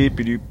beep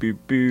beep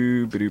beep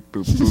beep beep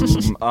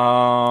boop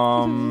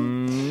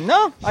boom.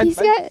 No, He's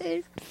got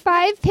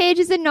 5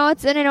 pages of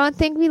notes, and I don't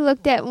think we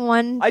looked at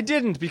one. I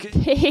didn't because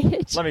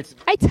page. let me.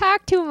 I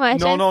talk too much.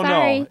 No.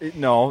 Sorry.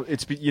 No.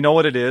 It's you know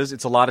what it is.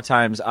 It's a lot of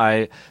times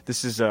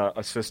this is a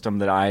system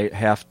that I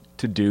have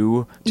to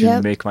do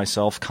to make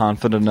myself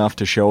confident enough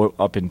to show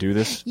up and do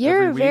this. You're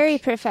every week. very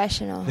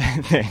professional.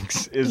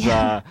 Thanks.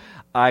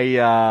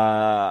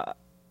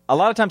 A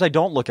lot of times I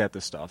don't look at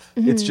this stuff.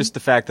 Mm-hmm. It's just the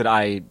fact that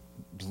I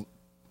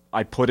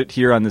put it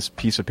here on this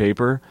piece of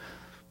paper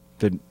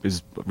that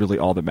is really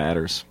all that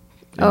matters.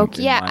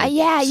 Okay.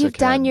 You've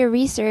done your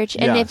research,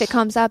 and if Yes. it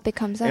comes up, it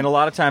comes up. And a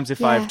lot of times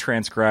if I've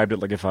transcribed it,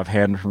 like if I've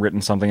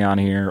handwritten something on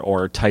here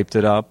or typed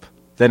it up,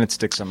 then it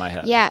sticks in my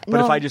head. Yeah, But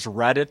no. if I just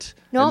read it,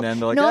 Nope, and then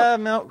they're like, nope.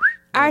 no.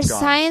 Our it's gone.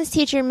 science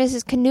teacher,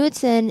 Mrs.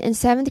 Knudsen, in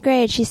 7th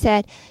grade, she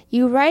said,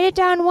 "You write it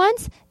down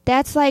once,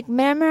 that's like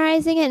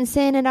memorizing it and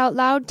saying it out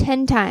loud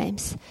 10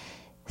 times.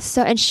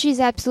 So, and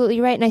she's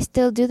absolutely right, and I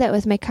still do that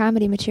with my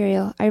comedy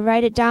material. I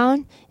write it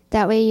down.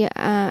 That way,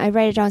 I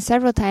write it down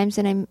several times,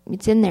 and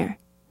it's in there.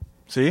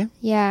 See?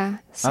 Yeah.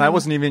 So, And I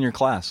wasn't even in your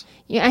class.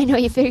 Yeah, I know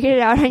you figured it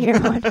out on your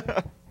own.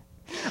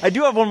 I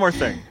do have one more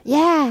thing.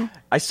 Yeah.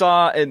 I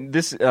saw, and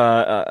this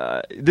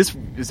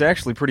is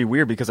actually pretty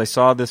weird because I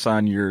saw this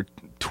on your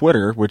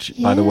Twitter, which,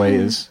 by the way,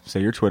 is, say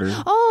your Twitter.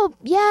 Oh,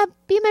 yeah,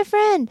 be my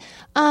friend.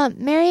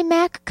 Mary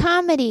Mac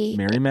Comedy.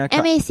 Mary Mac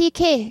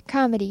M-A-C-K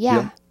Comedy, yeah.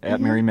 Yep,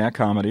 at Mary Mac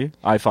Comedy.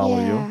 I follow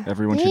Yeah. you.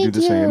 Everyone should Thank do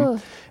the same.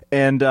 you.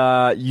 And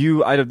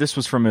this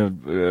was from I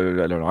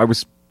don't know. I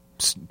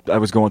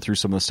was going through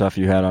some of the stuff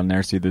you had on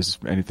there, see if there's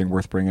anything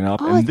worth bringing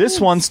up. Oh, and this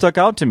thanks. one stuck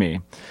out to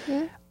me.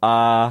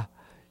 Yeah.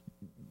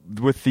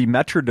 With the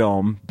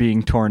Metrodome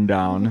being torn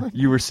down,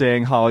 you were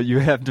saying how you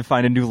have to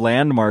find a new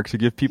landmark to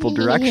give people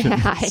directions.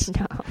 Yeah, I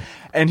know.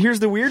 And here's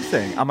the weird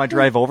thing. On my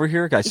drive over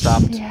here, I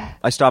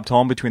stopped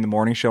home between the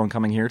morning show and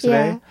coming here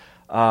today.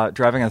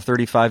 Driving on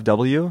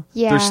 35W,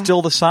 there's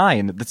still the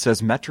sign that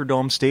says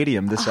Metrodome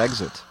Stadium, this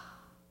exit.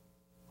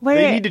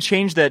 They need to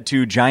change that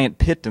to giant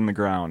pit in the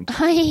ground.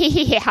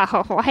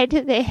 Yeah, why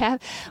did they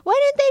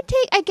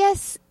take, I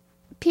guess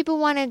people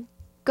want to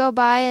go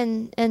by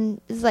and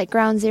it's like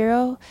ground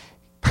zero.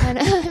 And,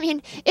 I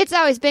mean, it's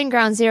always been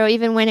ground zero,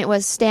 even when it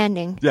was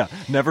standing. Yeah,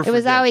 never forget. It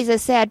was always a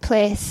sad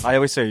place. I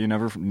always say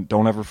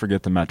don't ever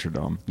forget the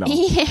Metrodome. No.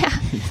 Yeah.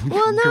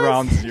 Well, no.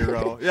 Ground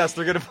zero. Yes,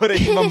 they're going to put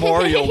a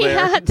memorial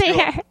there.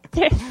 Yeah,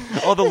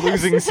 All the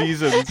losing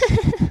seasons.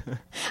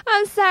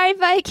 I'm sorry,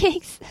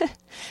 Vikings.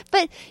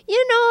 But,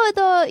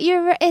 though,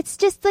 it's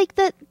just like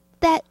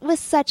that was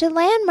such a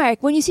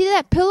landmark. When you see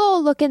that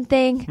pillow-looking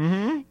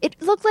thing,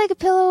 it looked like a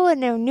pillow,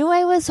 and I knew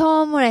I was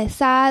home when I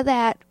saw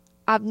that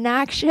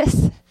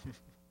obnoxious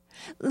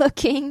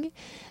looking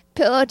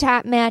pillow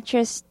top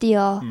mattress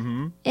deal.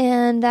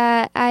 And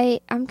I'll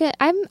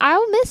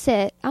miss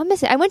it.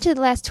 I went to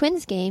the last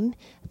Twins game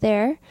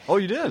there. Oh,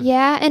 you did?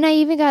 Yeah, and I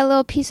even got a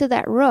little piece of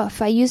that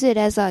roof. I use it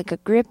as like a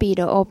grippy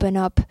to open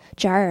up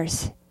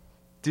jars.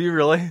 Do you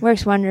really?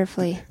 Works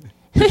wonderfully.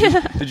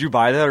 Did you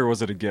buy that or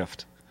was it a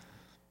gift?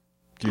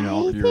 Do you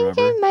know? I Do you think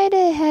remember? I might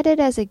have had it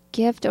as a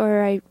gift,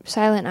 or I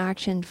silent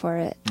auctioned for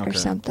it or Okay.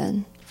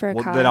 something for a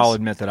Well, cause. then I'll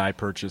admit that I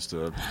purchased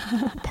a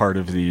part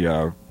of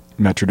the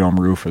Metrodome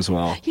roof as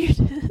well.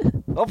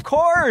 Of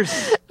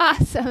course.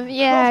 Awesome.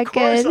 Yeah, Of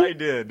course good. I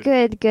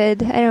did.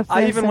 Good. I don't feel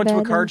I even so went to a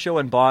bad card now. show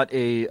and bought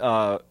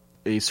a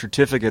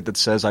certificate that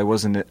says I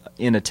was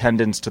in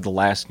attendance to the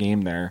last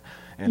game there,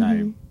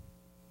 and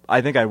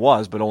I think I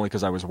was, but only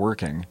because I was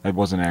working. I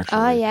wasn't actually.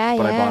 Oh, yeah,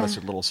 But I yeah. bought a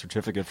little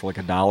certificate for like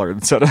 $1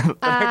 and said I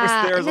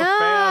was there as No, a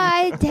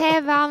fan. I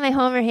have all my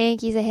Homer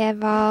hankies. I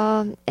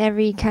have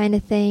every kind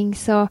of thing.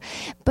 So,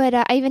 but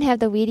I even have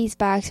the Wheaties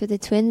box with the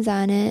twins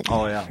on it.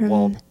 Oh yeah. from-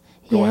 Well,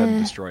 go ahead and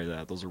yeah. destroy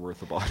that. Those are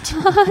worth a bunch.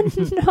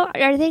 No,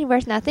 are they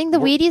worth nothing? The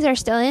Wheaties are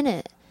still in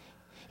it,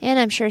 and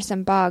I'm sure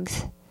some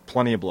bugs.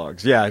 Plenty of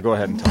blogs. Yeah, go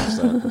ahead and toss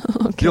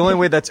that. The only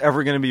way that's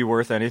ever going to be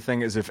worth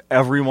anything is if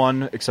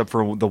everyone, except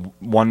for the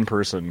one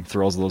person,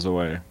 throws those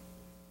away.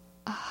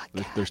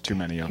 There's too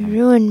many of You them.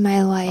 ruined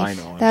my life. I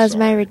know, I'm that was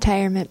my sorry.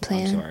 retirement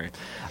plan. I'm sorry.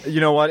 You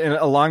know what? And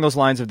along those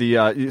lines of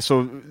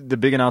so the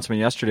big announcement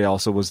yesterday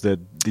also was that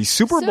the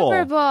Super Bowl,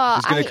 Super Bowl.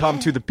 is going to come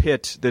to the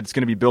pit that's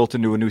going to be built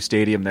into a new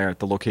stadium there at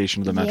the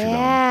location of the Metrodome.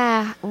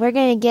 Yeah, we're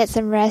gonna get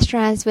some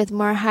restaurants with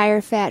more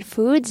higher fat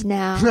foods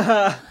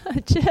now.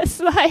 Just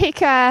like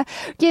get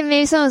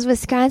maybe some of those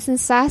Wisconsin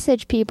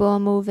sausage people will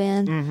move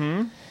in.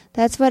 Mm-hmm.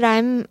 That's what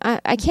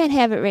I can't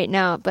have it right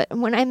now, but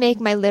when I make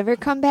my liver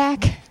come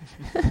back,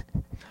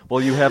 Well,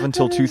 you have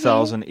until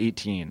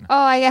 2018. oh,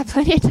 I got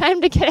plenty of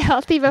time to get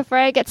healthy before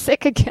I get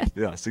sick again.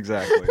 Yes,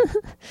 exactly.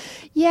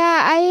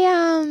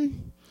 Yeah,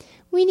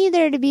 we need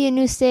there to be a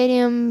new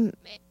stadium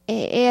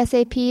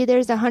ASAP.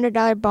 There's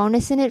 $100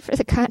 bonus in it for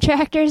the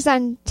contractors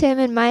on Tim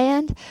and my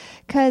end,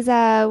 because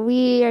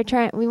we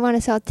want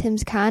to sell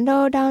Tim's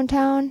condo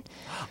downtown,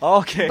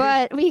 Okay.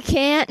 but we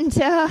can't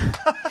until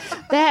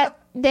that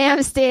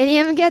damn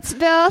stadium gets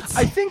built.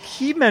 I think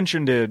he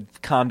mentioned a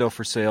condo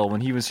for sale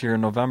when he was here in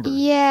November.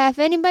 Yeah, if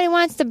anybody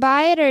wants to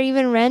buy it or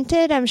even rent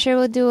it, I'm sure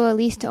we'll do a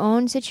lease to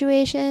own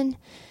situation.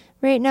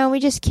 Right now, we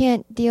just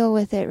can't deal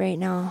with it right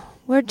now.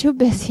 We're too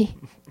busy.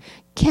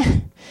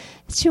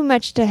 It's too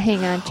much to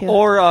hang on to.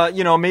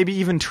 Or, maybe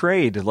even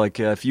trade. Like,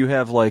 if you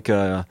have, like,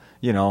 you're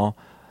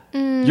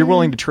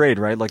willing to trade,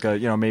 right? Like,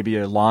 maybe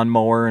a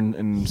lawnmower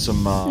and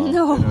some...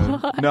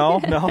 No.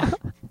 No?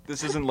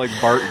 This isn't like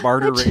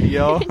barter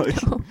radio.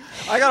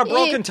 I got a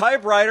broken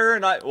typewriter,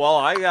 and I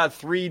got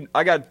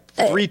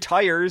three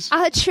tires.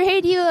 I'll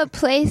trade you a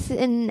place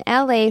in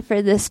LA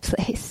for this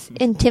place.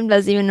 And Tim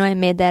doesn't even know I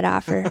made that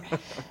offer.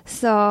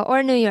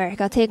 Or New York.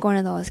 I'll take one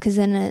of those, because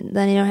then you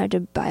don't have to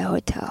buy a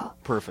hotel.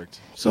 Perfect.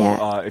 So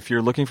Yeah. if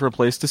you're looking for a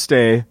place to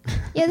stay,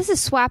 Yeah, this is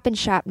Swap and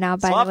Shop now,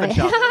 by Swap the and way.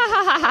 Shop.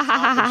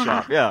 Swap and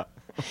Shop. Yeah.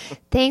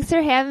 Thanks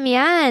for having me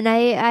on.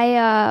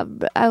 I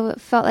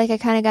felt like I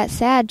kind of got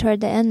sad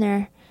toward the end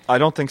there. I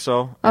don't think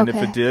so. And if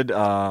Okay. it did,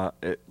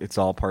 it's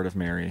all part of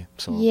Mary.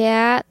 So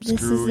Yeah, this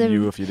screw is the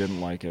you if you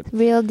didn't like it.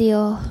 real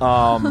deal.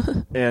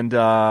 And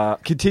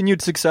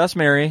continued success,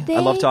 Mary. I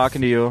love Thanks.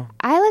 talking to you.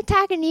 I like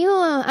talking to you.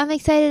 I'm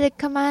excited to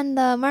come on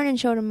the morning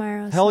show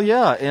tomorrow. Hell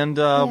yeah. And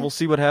we'll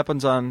see what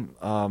happens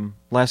on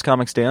Last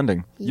Comic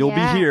Standing. You'll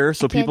Yeah, be here, so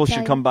I can't people tell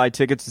should you. come buy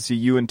tickets to see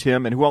you and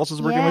Tim. And who else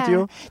is working with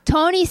you?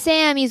 Tony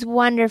Sam, he's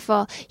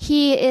wonderful.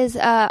 He is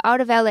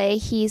out of LA.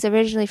 He's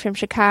originally from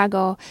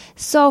Chicago.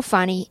 So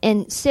funny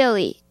and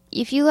silly.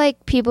 If you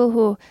like people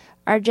who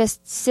are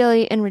just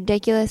silly and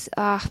ridiculous,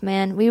 oh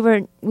man, we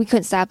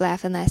couldn't stop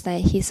laughing last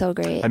night. He's so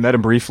great. I met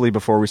him briefly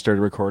before we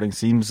started recording.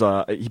 Seems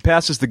he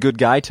passes the good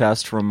guy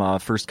test from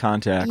First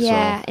Contact.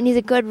 Yeah, and he's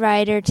a good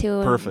writer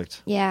too.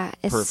 Perfect. Yeah,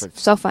 it's Perfect.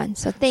 so fun.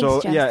 So thanks, So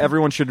Justin. yeah,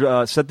 everyone should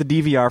set the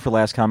DVR for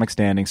Last Comic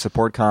Standing.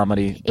 Support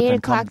comedy. but 8 then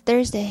o'clock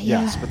Thursday.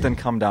 Yes, Yeah. but then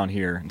come down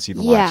here and see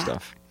the Yeah. live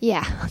stuff.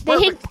 Yeah.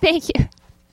 Perfect. Thank you.